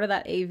podcast. I'm part of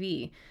that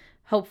AV.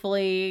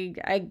 Hopefully,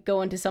 I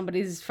go into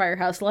somebody's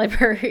firehouse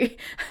library.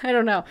 I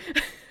don't know.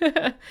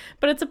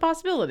 But it's a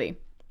possibility.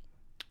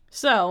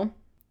 So,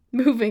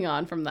 moving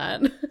on from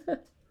that.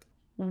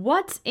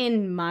 What's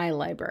in my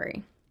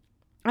library?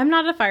 I'm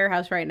not at a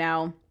firehouse right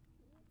now.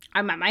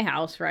 I'm at my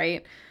house,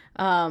 right?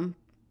 But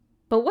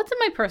what's in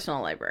my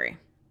personal library?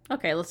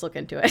 Okay, let's look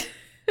into it.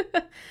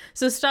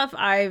 So stuff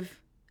I've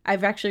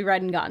actually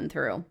read and gotten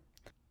through.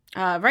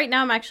 Right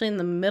now, I'm actually in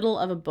the middle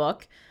of a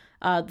book,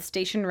 The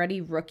Station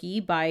Ready Rookie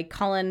by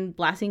Colin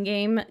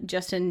Blassingame,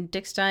 Justin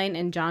Dickstein,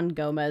 and John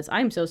Gomez.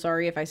 I'm so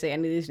sorry if I say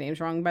any of these names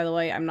wrong, by the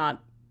way. I'm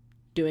not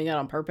doing it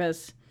on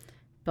purpose.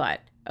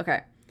 But,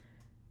 okay.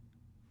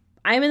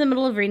 I'm in the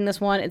middle of reading this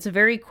one. It's a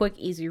very quick,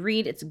 easy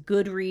read. It's a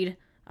good read.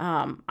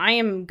 I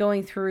am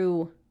going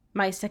through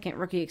my second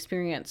rookie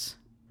experience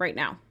right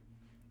now.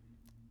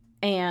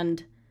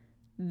 And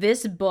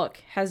this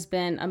book has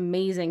been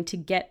amazing to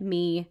get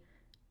me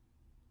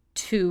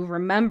to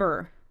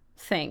remember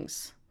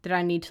things that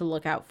I need to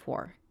look out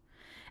for.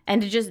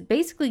 And to just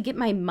basically get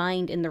my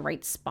mind in the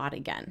right spot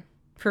again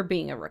for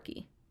being a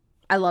rookie.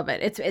 I love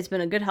it. It's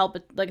been a good help.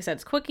 Like I said,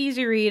 it's quick,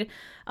 easy read.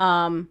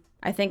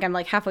 I think I'm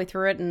like halfway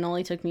through it, and it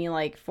only took me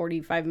like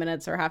 45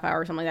 minutes or half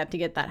hour or something like that to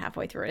get that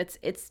halfway through it.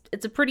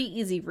 It's a pretty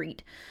easy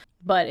read,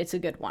 but it's a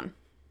good one.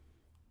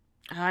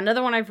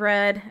 Another one I've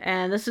read,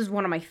 and this is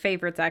one of my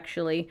favorites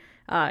actually.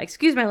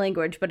 Excuse my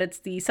language, but it's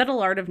The Subtle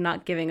Art of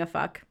Not Giving a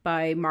Fuck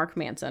by Mark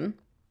Manson.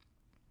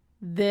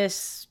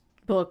 This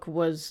book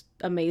was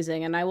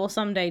amazing, and I will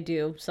someday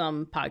do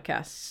some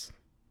podcasts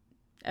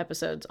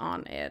episodes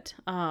on it.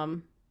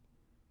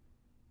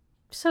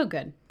 So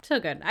good.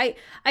 I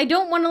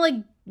don't want to like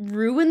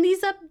ruin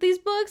these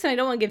books, and I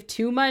don't want to give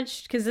too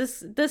much, because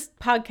this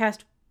podcast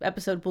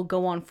episode will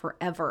go on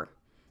forever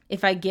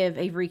if I give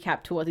a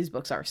recap to what these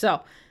books are.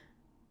 So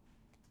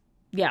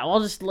yeah, I'll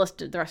just list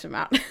the rest of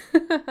them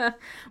out.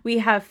 We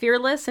have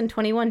Fearless in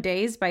 21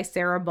 Days by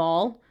Sarah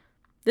Ball.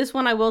 This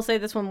one, I will say,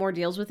 this one more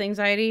deals with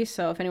anxiety,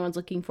 so if anyone's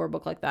looking for a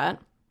book like that.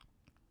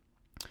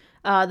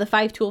 The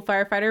 5-Tool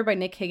Firefighter by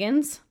Nick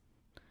Higgins.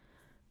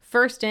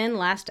 First In,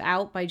 Last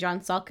Out by John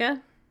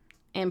Salka.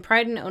 And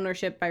Pride and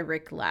Ownership by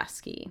Rick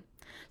Lasky.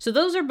 So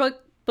those are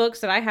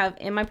books that I have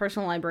in my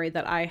personal library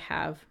that I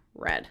have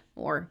read,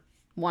 or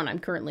one I'm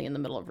currently in the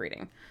middle of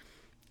reading.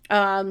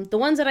 The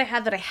ones that I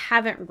have that I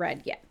haven't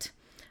read yet.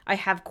 I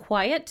have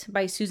Quiet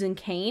by Susan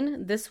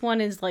Cain. This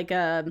one is like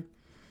it's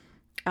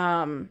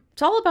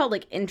all about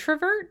like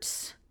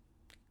introverts,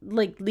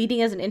 like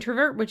leading as an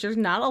introvert, which there's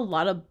not a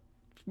lot of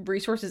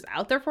resources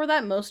out there for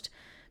that. Most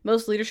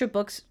leadership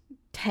books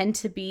tend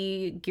to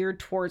be geared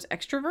towards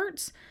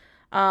extroverts.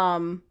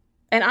 And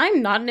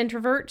I'm not an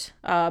introvert,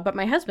 but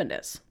my husband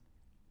is.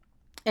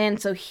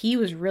 And so he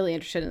was really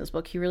interested in this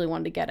book. He really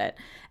wanted to get it.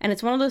 And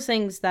it's one of those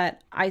things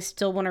that I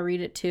still want to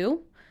read it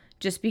too,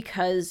 just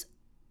because,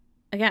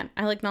 again,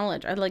 I like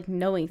knowledge. I like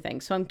knowing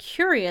things. So I'm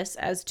curious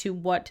as to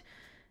what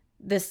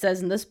this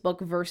says in this book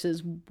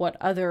versus what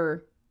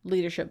other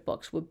leadership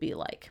books would be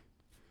like.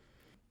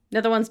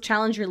 Another one's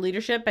Challenge Your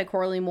Leadership by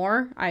Coralie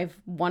Moore. I've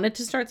wanted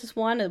to start this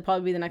one. It'll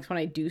probably be the next one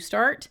I do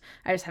start.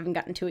 I just haven't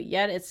gotten to it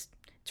yet. It's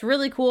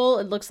really cool.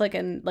 It looks like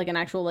an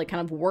actual like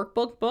kind of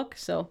workbook book.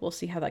 So we'll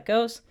see how that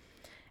goes.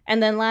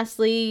 And then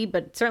lastly,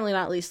 but certainly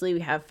not leastly,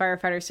 we have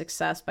Firefighter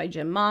Success by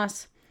Jim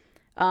Moss.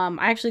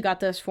 I actually got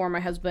this for my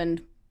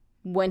husband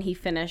when he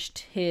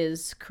finished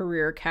his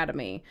career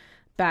academy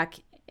back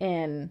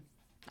in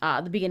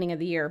the beginning of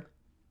the year.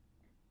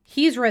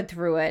 He's read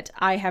through it.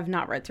 I have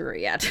not read through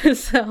it yet.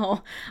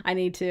 So I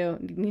need to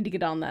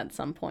get on that at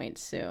some point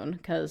soon,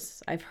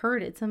 because I've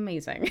heard it's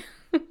amazing.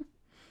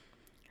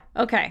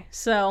 Okay,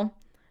 so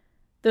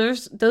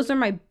those are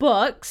my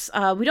books.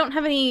 We don't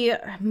have any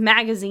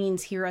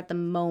magazines here at the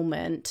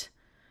moment.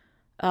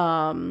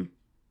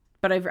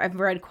 But I've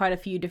read quite a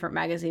few different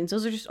magazines.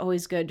 Those are just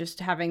always good, just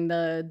having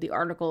the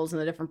articles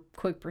and the different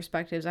quick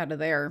perspectives out of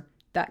there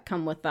that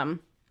come with them.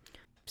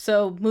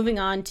 So moving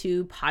on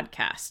to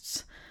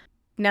podcasts.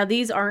 Now,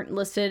 these aren't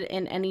listed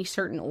in any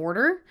certain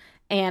order,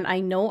 and I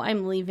know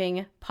I'm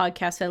leaving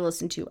podcasts I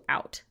listen to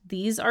out.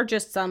 These are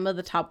just some of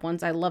the top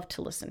ones I love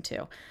to listen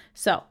to.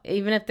 So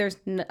even if there's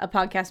a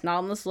podcast not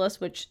on this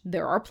list, which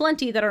there are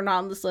plenty that are not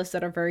on this list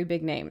that are very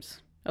big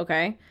names,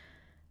 okay?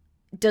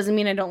 Doesn't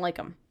mean I don't like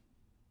them.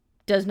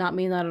 Does not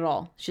mean that at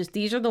all. It's just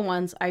these are the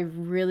ones I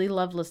really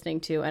love listening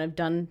to and have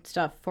done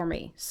stuff for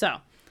me. So,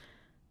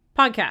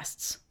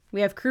 podcasts.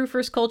 We have Crew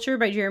First Culture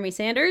by Jeremy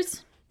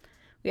Sanders.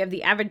 We have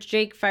the Average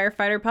Jake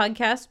Firefighter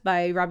Podcast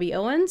by Robbie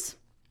Owens.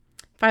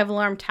 5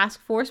 Alarm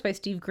Task Force by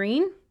Steve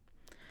Green.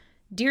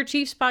 Dear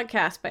Chiefs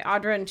Podcast by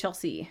Audra and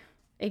Chelsea.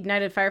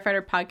 Ignited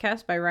Firefighter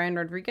Podcast by Ryan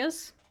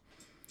Rodriguez.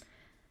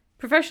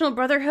 Professional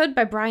Brotherhood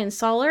by Brian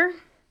Soller.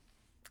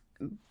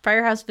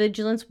 Firehouse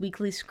Vigilance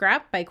Weekly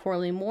Scrap by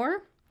Coralie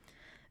Moore.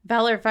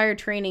 Valor Fire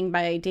Training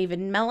by David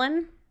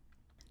Mellon.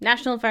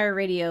 National Fire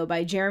Radio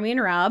by Jeremy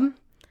and Rob.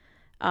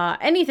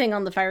 Anything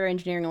on the fire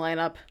engineering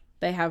lineup.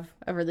 They have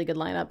a really good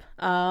lineup.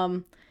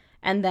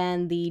 And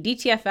then the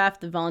DTFF,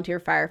 the Volunteer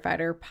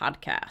Firefighter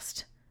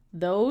Podcast.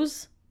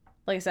 Those,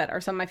 like I said,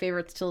 are some of my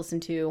favorites to listen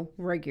to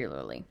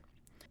regularly.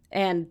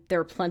 And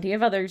there are plenty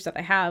of others that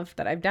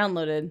I've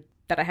downloaded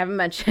that I haven't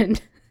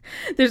mentioned.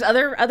 There's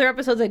other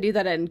episodes I do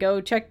that in.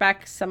 Go check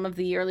back some of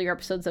the earlier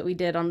episodes that we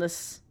did on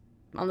this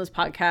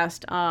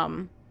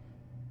podcast.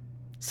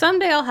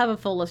 Someday I'll have a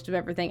full list of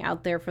everything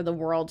out there for the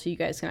world so you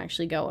guys can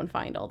actually go and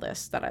find all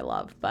this that I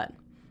love. But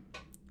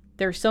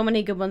there's so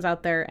many good ones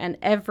out there, and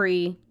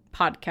every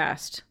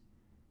podcast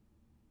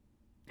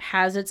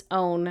has its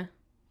own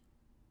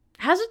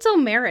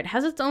merit,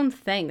 has its own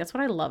thing. That's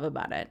what I love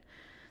about it.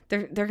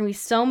 There can be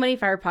so many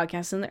fire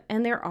podcasts,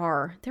 and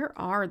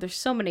there's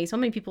so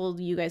many people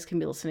you guys can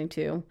be listening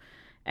to,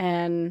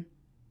 and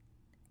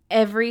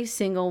every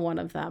single one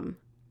of them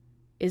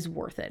is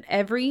worth it.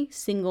 Every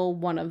single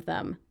one of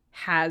them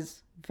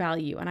has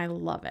value, and I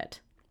love it.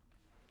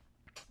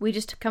 We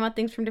just come at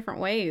things from different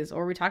ways,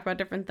 or we talk about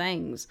different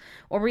things,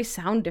 or we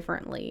sound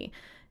differently.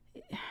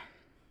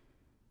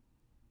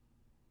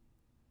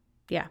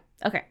 Yeah.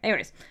 Okay.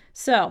 Anyways,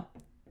 so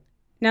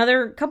now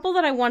there are a couple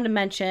that I wanted to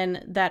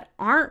mention that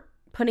aren't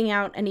putting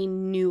out any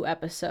new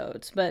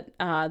episodes, but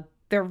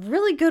they're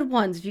really good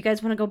ones if you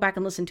guys want to go back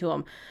and listen to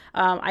them.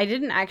 I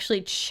didn't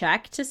actually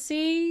check to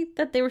see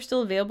that they were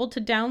still available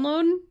to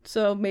download,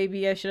 so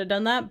maybe I should have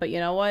done that, but you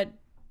know what?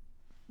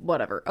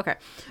 Whatever. Okay.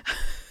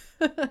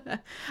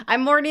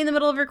 I'm already in the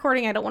middle of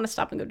recording. I don't want to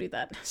stop and go do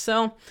that.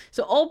 So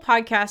old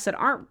podcasts that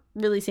aren't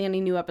releasing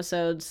any new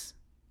episodes,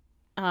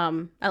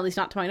 at least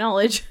not to my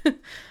knowledge,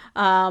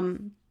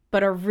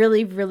 but are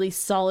really, really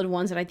solid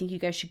ones that I think you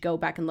guys should go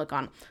back and look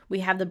on. We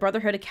have the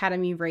Brotherhood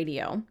Academy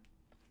Radio.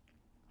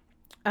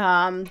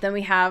 Then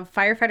we have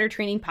Firefighter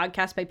Training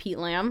Podcast by Pete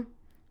Lamb.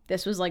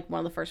 This was like one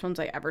of the first ones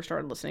I ever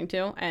started listening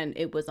to, and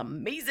it was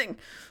amazing.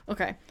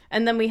 Okay.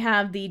 And then we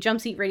have the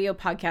Jump Seat Radio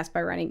Podcast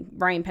by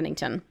Ryan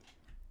Pennington.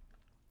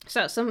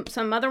 So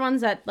some other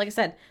ones that, like I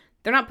said,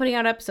 they're not putting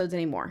out episodes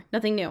anymore.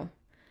 Nothing new.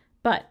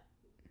 But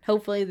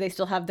hopefully they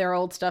still have their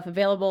old stuff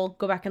available.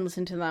 Go back and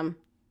listen to them.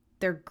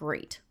 They're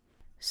great.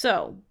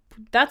 So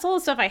that's all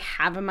the stuff I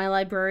have in my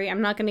library.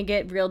 I'm not going to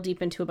get real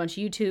deep into a bunch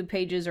of YouTube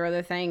pages or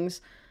other things.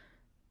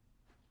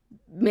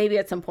 Maybe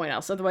at some point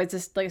else. Otherwise,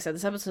 this, like I said,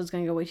 this episode is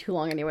going to go way too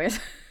long anyways.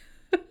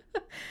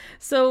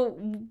 So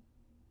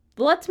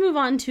let's move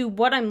on to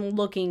what I'm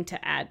looking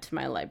to add to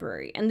my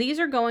library. And these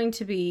are going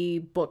to be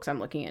books I'm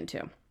looking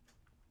into.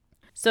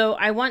 So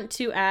I want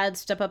to add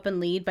Step Up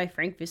and Lead by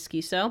Frank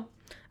Viscuso.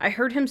 I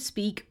heard him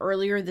speak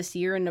earlier this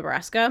year in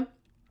Nebraska,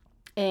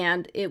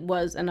 and it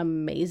was an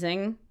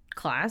amazing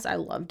class. I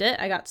loved it.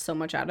 I got so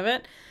much out of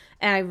it,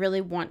 and I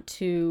really want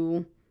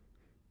to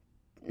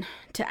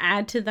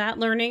add to that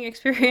learning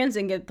experience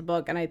and get the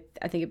book, and I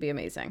think it'd be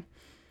amazing.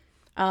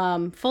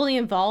 Fully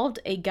Involved,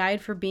 A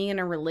Guide for Being in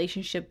a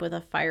Relationship with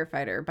a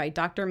Firefighter by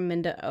Dr.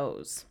 Minda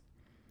Oz.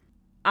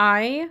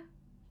 I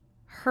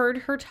heard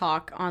her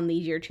talk on the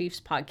Dear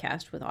Chiefs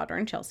podcast with Audra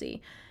and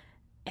Chelsea,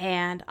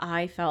 and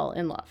I fell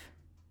in love.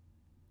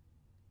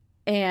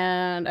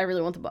 And I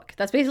really want the book.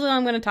 That's basically how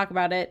I'm going to talk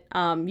about it.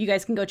 You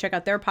guys can go check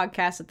out their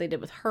podcast that they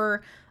did with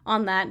her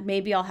on that.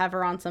 Maybe I'll have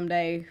her on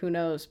someday. Who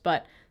knows?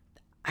 But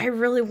I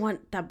really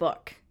want that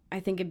book. I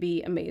think it'd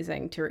be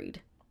amazing to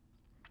read.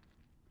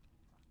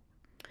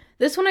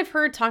 This one I've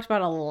heard talked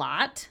about a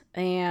lot,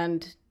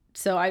 and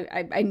so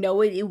I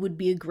know it would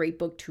be a great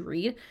book to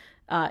read.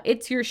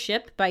 It's Your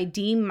Ship by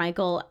D.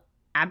 Michael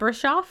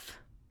Abrashoff.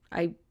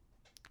 I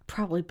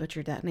probably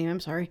butchered that name. I'm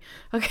sorry.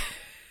 Okay.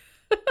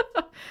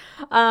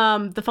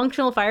 The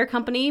Functional Fire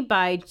Company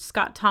by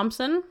Scott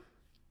Thompson.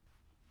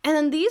 And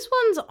then these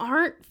ones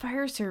aren't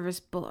fire service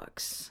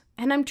books.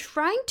 And I'm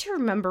trying to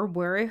remember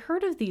where I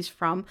heard of these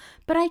from,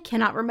 but I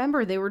cannot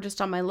remember. They were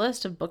just on my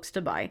list of books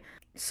to buy.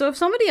 So if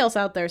somebody else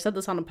out there said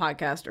this on a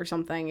podcast or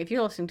something, if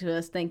you're listening to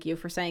this, thank you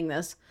for saying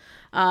this.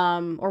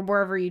 Or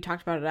wherever you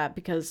talked about it at,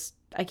 because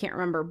I can't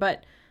remember.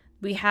 But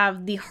we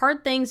have The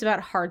Hard Things About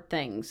Hard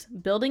Things,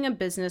 Building a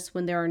Business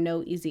When There Are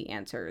No Easy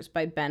Answers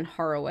by Ben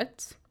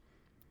Horowitz.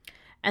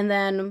 And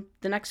then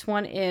the next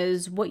one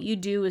is What You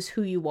Do Is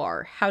Who You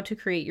Are, How to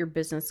Create Your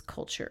Business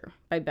Culture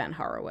by Ben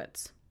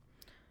Horowitz.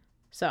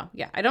 So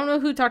yeah, I don't know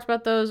who talked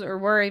about those or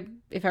where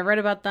if I read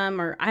about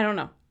them, or I don't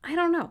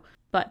know.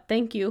 But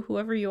thank you,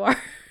 whoever you are.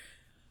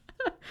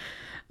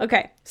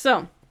 Okay,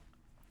 so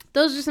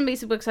those are some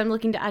basic books I'm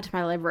looking to add to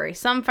my library.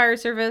 Some fire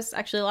service,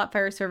 actually a lot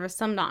fire service,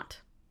 some not.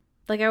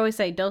 Like I always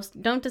say,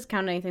 don't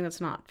discount anything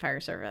that's not fire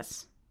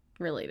service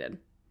related.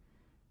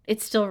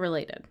 It's still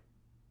related.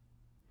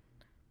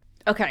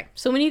 Okay,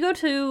 so when you go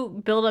to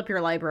build up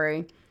your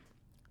library,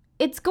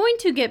 it's going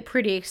to get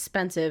pretty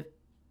expensive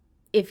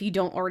if you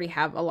don't already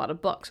have a lot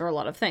of books or a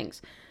lot of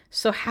things.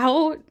 So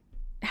how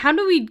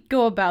do we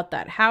go about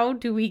that? How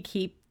do we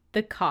keep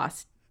the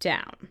cost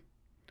down?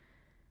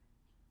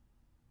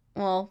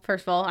 Well,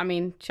 first of all, I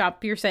mean,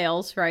 shop your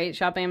sales, right?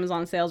 Shop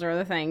Amazon sales or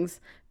other things.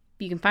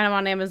 You can find them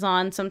on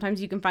Amazon.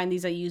 Sometimes you can find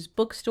these at used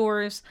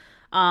bookstores.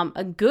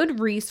 A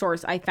good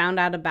resource I found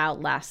out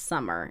about last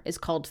summer is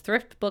called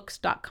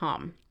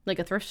thriftbooks.com. Like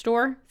a thrift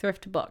store,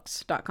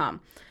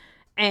 thriftbooks.com.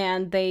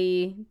 And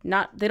they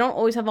don't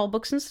always have all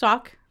books in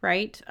stock,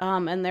 right?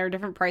 And there are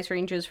different price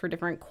ranges for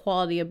different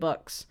quality of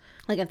books.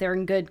 Like if they're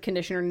in good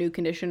condition or new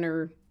condition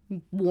or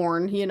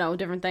worn,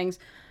 different things.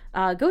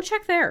 Go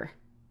check there.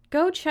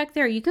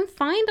 You can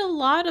find a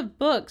lot of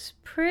books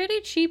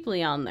pretty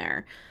cheaply on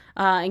there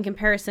in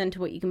comparison to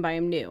what you can buy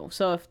them new.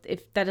 So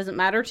if that doesn't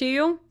matter to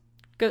you,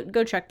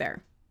 go check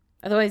there.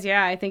 Otherwise,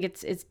 yeah, I think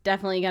it's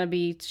definitely going to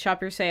be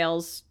shop your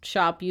sales,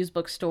 shop used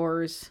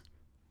bookstores,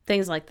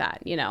 things like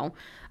that,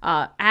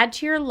 Add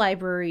to your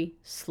library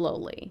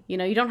slowly.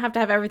 You don't have to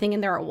have everything in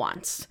there at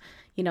once.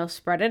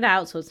 Spread it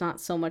out so it's not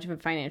so much of a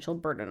financial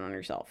burden on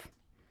yourself.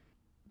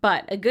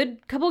 But a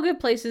couple good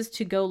places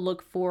to go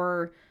look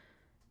for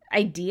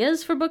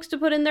ideas for books to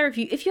put in there.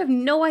 If you have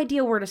no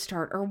idea where to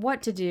start or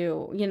what to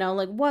do,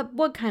 like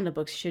what kind of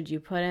books should you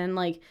put in?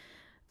 Like,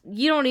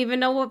 you don't even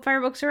know what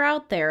fire books are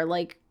out there.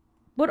 Like,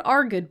 what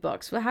are good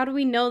books? How do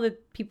we know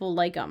that people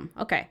like them?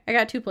 Okay, I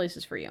got 2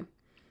 places for you.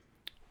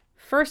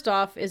 First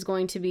off is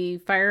going to be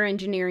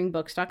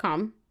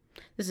fireengineeringbooks.com.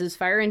 This is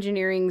Fire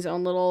Engineering's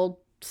own little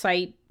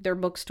site, their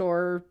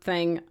bookstore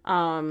thing.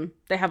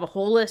 They have a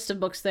whole list of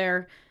books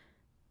there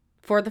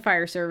for the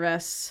fire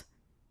service.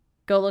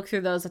 Go look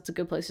through those. That's a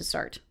good place to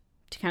start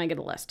to kind of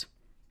get a list.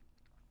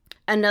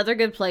 Another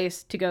good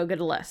place to go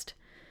get a list.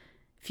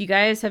 If you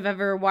guys have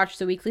ever watched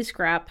The Weekly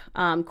Scrap,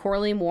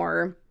 Corley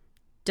Moore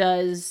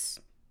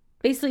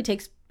basically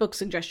takes book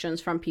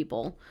suggestions from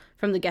people,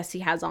 from the guests he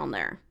has on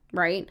there,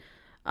 right?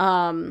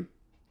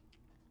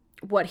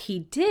 What he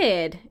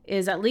did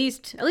is, at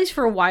least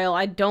for a while,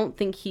 I don't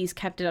think he's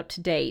kept it up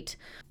to date,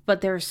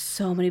 but there's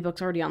so many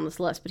books already on this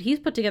list, but he's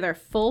put together a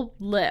full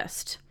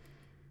list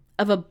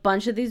of a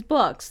bunch of these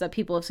books that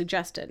people have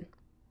suggested.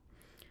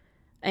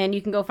 And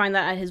you can go find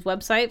that at his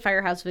website,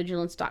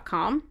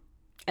 firehousevigilance.com.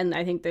 And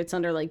I think it's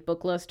under like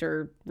book list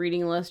or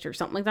reading list or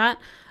something like that.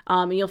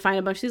 And you'll find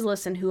a bunch of these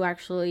lists and who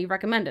actually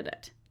recommended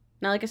it.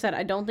 Now, like I said,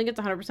 I don't think it's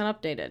 100%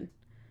 updated.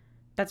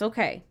 That's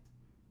okay.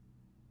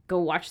 Go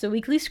watch The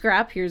Weekly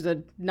Scrap. Here's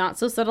a not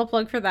so subtle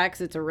plug for that,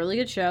 because it's a really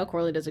good show.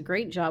 Corley does a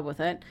great job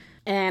with it.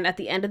 And at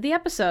the end of the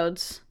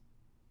episodes,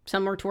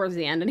 somewhere towards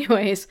the end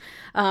anyways,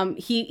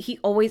 he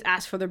always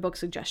asks for their book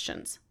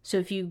suggestions. So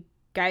if you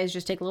guys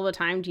just take a little bit of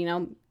time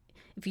to,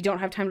 if you don't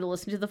have time to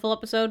listen to the full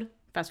episode,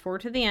 fast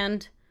forward to the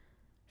end,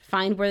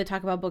 find where they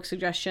talk about book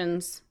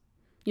suggestions.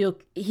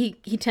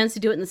 He tends to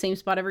do it in the same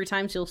spot every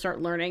time, so you'll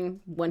start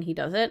learning when he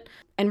does it,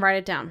 and write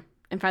it down,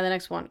 and find the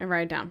next one and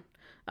write it down.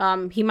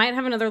 He might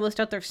have another list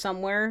out there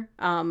somewhere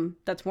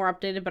that's more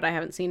updated, but I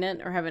haven't seen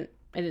it, or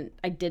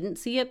I didn't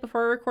see it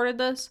before I recorded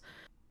this.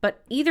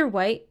 But either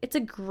way, it's a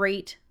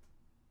great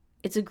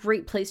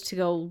place to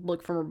go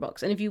look for more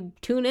books. And if you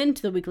tune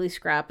into The Weekly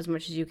Scrap as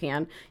much as you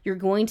can, you're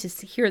going to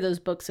hear those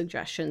book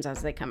suggestions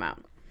as they come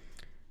out.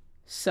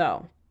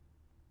 So,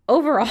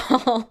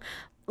 overall,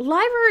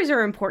 libraries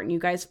are important, you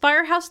guys.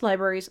 Firehouse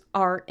libraries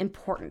are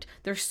important.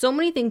 There's so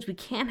many things we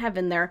can't have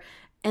in there,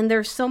 and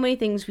there's so many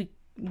things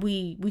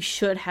we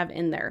should have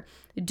in there.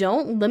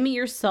 Don't limit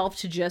yourself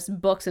to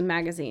just books and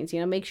magazines.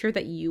 Make sure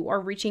that you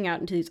are reaching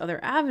out into these other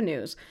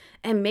avenues,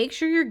 and make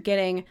sure you're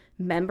getting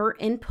member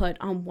input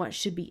on what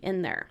should be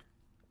in there.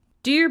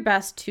 Do your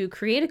best to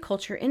create a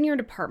culture in your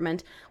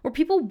department where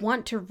people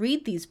want to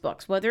read these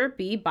books, whether it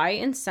be by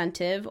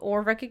incentive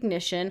or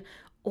recognition,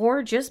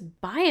 or just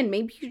buy, and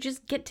maybe you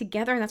just get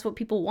together and that's what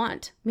people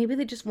want. Maybe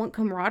they just want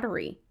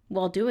camaraderie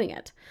while doing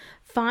it.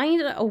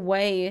 Find a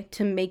way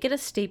to make it a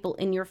staple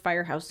in your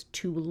firehouse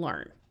to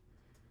learn.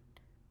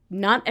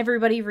 Not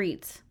everybody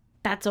reads.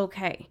 That's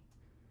okay.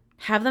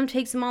 Have them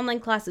take some online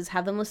classes.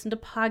 Have them listen to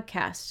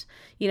podcasts.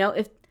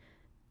 If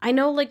I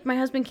know, like, my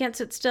husband can't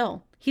sit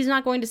still. He's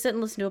not going to sit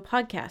and listen to a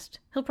podcast.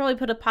 He'll probably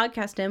put a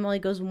podcast in while he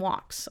goes and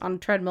walks on a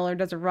treadmill or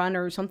does a run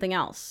or something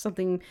else.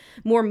 Something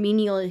more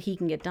menial he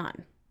can get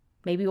done.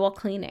 Maybe while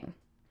cleaning.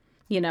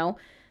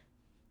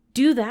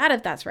 Do that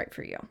if that's right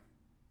for you.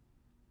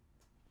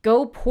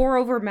 Go pore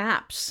over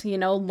maps,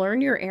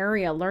 learn your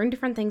area, learn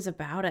different things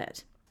about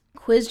it.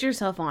 Quiz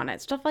yourself on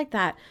it, stuff like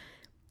that.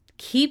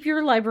 Keep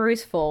your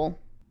libraries full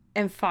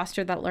and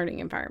foster that learning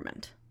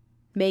environment.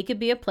 Make it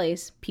be a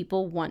place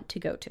people want to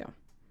go to.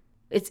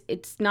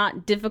 It's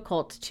not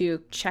difficult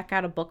to check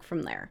out a book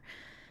from there.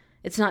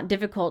 It's not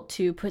difficult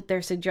to put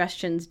their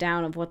suggestions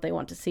down of what they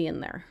want to see in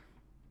there.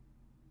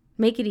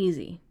 Make it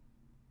easy.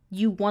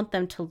 You want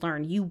them to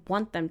learn. You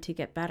want them to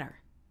get better.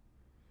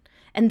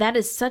 And that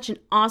is such an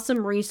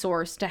awesome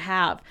resource to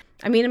have.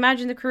 I mean,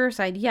 imagine the career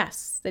side.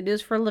 Yes, they do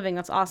this for a living.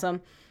 That's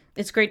awesome.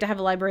 It's great to have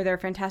a library there.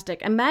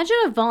 Fantastic. Imagine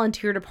a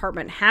volunteer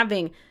department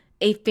having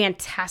a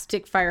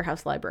fantastic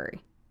firehouse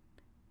library.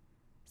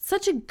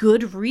 Such a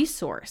good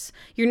resource.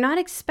 You're not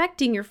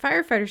expecting your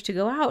firefighters to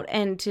go out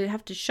and to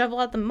have to shovel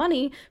out the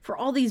money for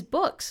all these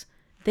books.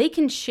 They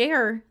can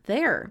share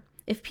there.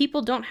 If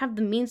people don't have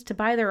the means to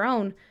buy their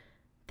own,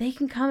 they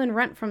can come and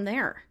rent from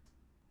there.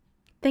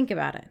 Think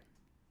about it.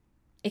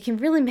 It can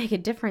really make a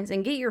difference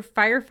and get your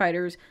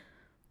firefighters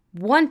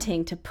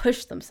wanting to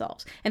push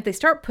themselves. And if they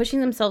start pushing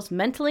themselves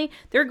mentally,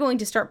 they're going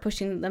to start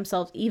pushing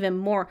themselves even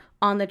more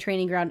on the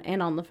training ground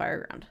and on the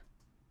fire ground.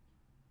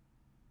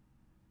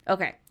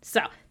 Okay,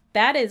 so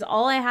that is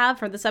all I have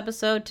for this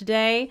episode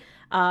today.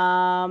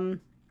 Yeah,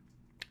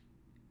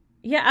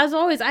 as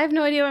always, I have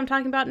no idea what I'm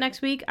talking about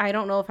next week. I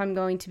don't know if I'm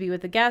going to be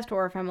with a guest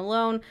or if I'm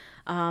alone.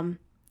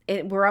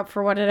 We're up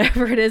for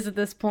whatever it is at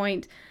this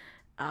point.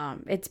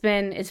 It's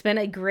been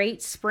a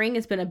great spring.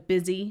 It's been a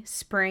busy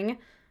spring,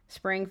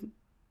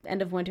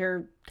 end of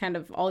winter, kind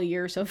of all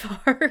year so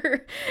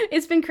far.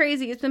 It's been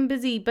crazy. It's been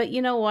busy, but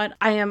you know what?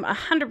 I am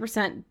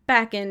 100%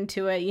 back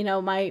into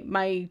it.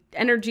 My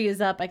energy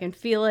is up. I can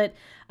feel it.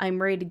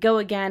 I'm ready to go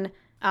again.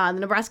 The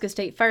Nebraska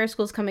State Fire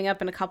School is coming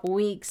up in a couple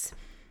weeks.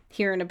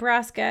 here in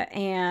Nebraska,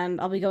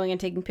 and I'll be going and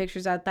taking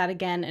pictures at that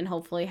again, and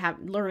hopefully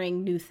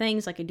learning new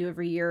things like I do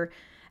every year.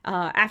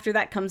 After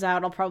that comes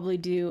out, I'll probably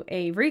do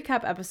a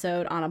recap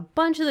episode on a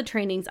bunch of the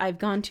trainings I've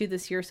gone to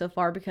this year so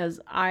far, because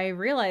I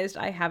realized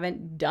I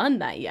haven't done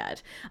that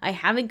yet. I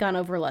haven't gone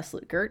over Les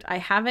Lukert. I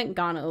haven't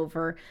gone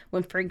over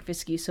when Frank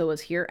Viscuso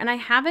was here, and I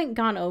haven't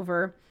gone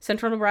over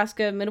Central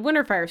Nebraska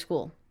Midwinter Fire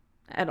School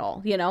at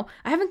all.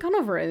 I haven't gone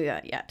over any of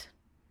that yet.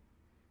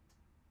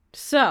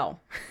 So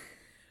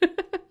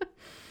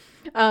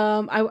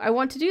I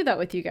want to do that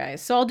with you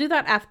guys. So I'll do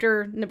that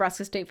after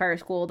Nebraska State Fire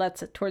School.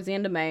 That's towards the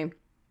end of May.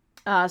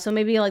 So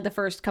maybe like the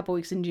first couple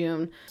weeks in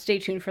June. Stay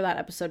tuned for that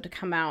episode to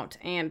come out,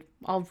 and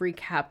I'll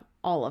recap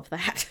all of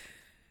that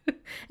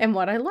and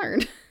what I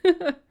learned.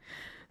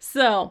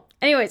 So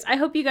anyways, I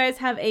hope you guys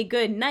have a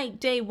good night,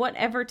 day,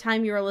 whatever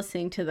time you are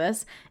listening to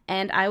this,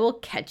 and I will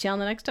catch you on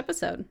the next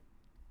episode.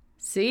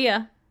 See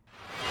ya.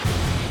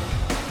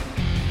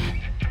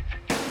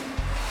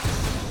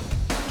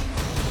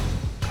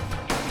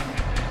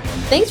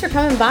 Thanks for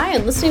coming by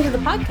and listening to the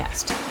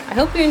podcast. I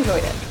hope you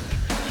enjoyed it.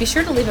 Be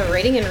sure to leave a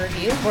rating and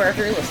review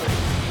wherever you're listening.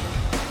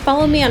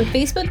 Follow me on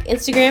Facebook,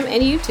 Instagram,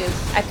 and YouTube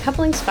at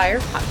Couplings Fire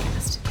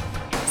Podcast.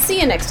 See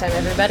you next time,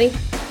 everybody.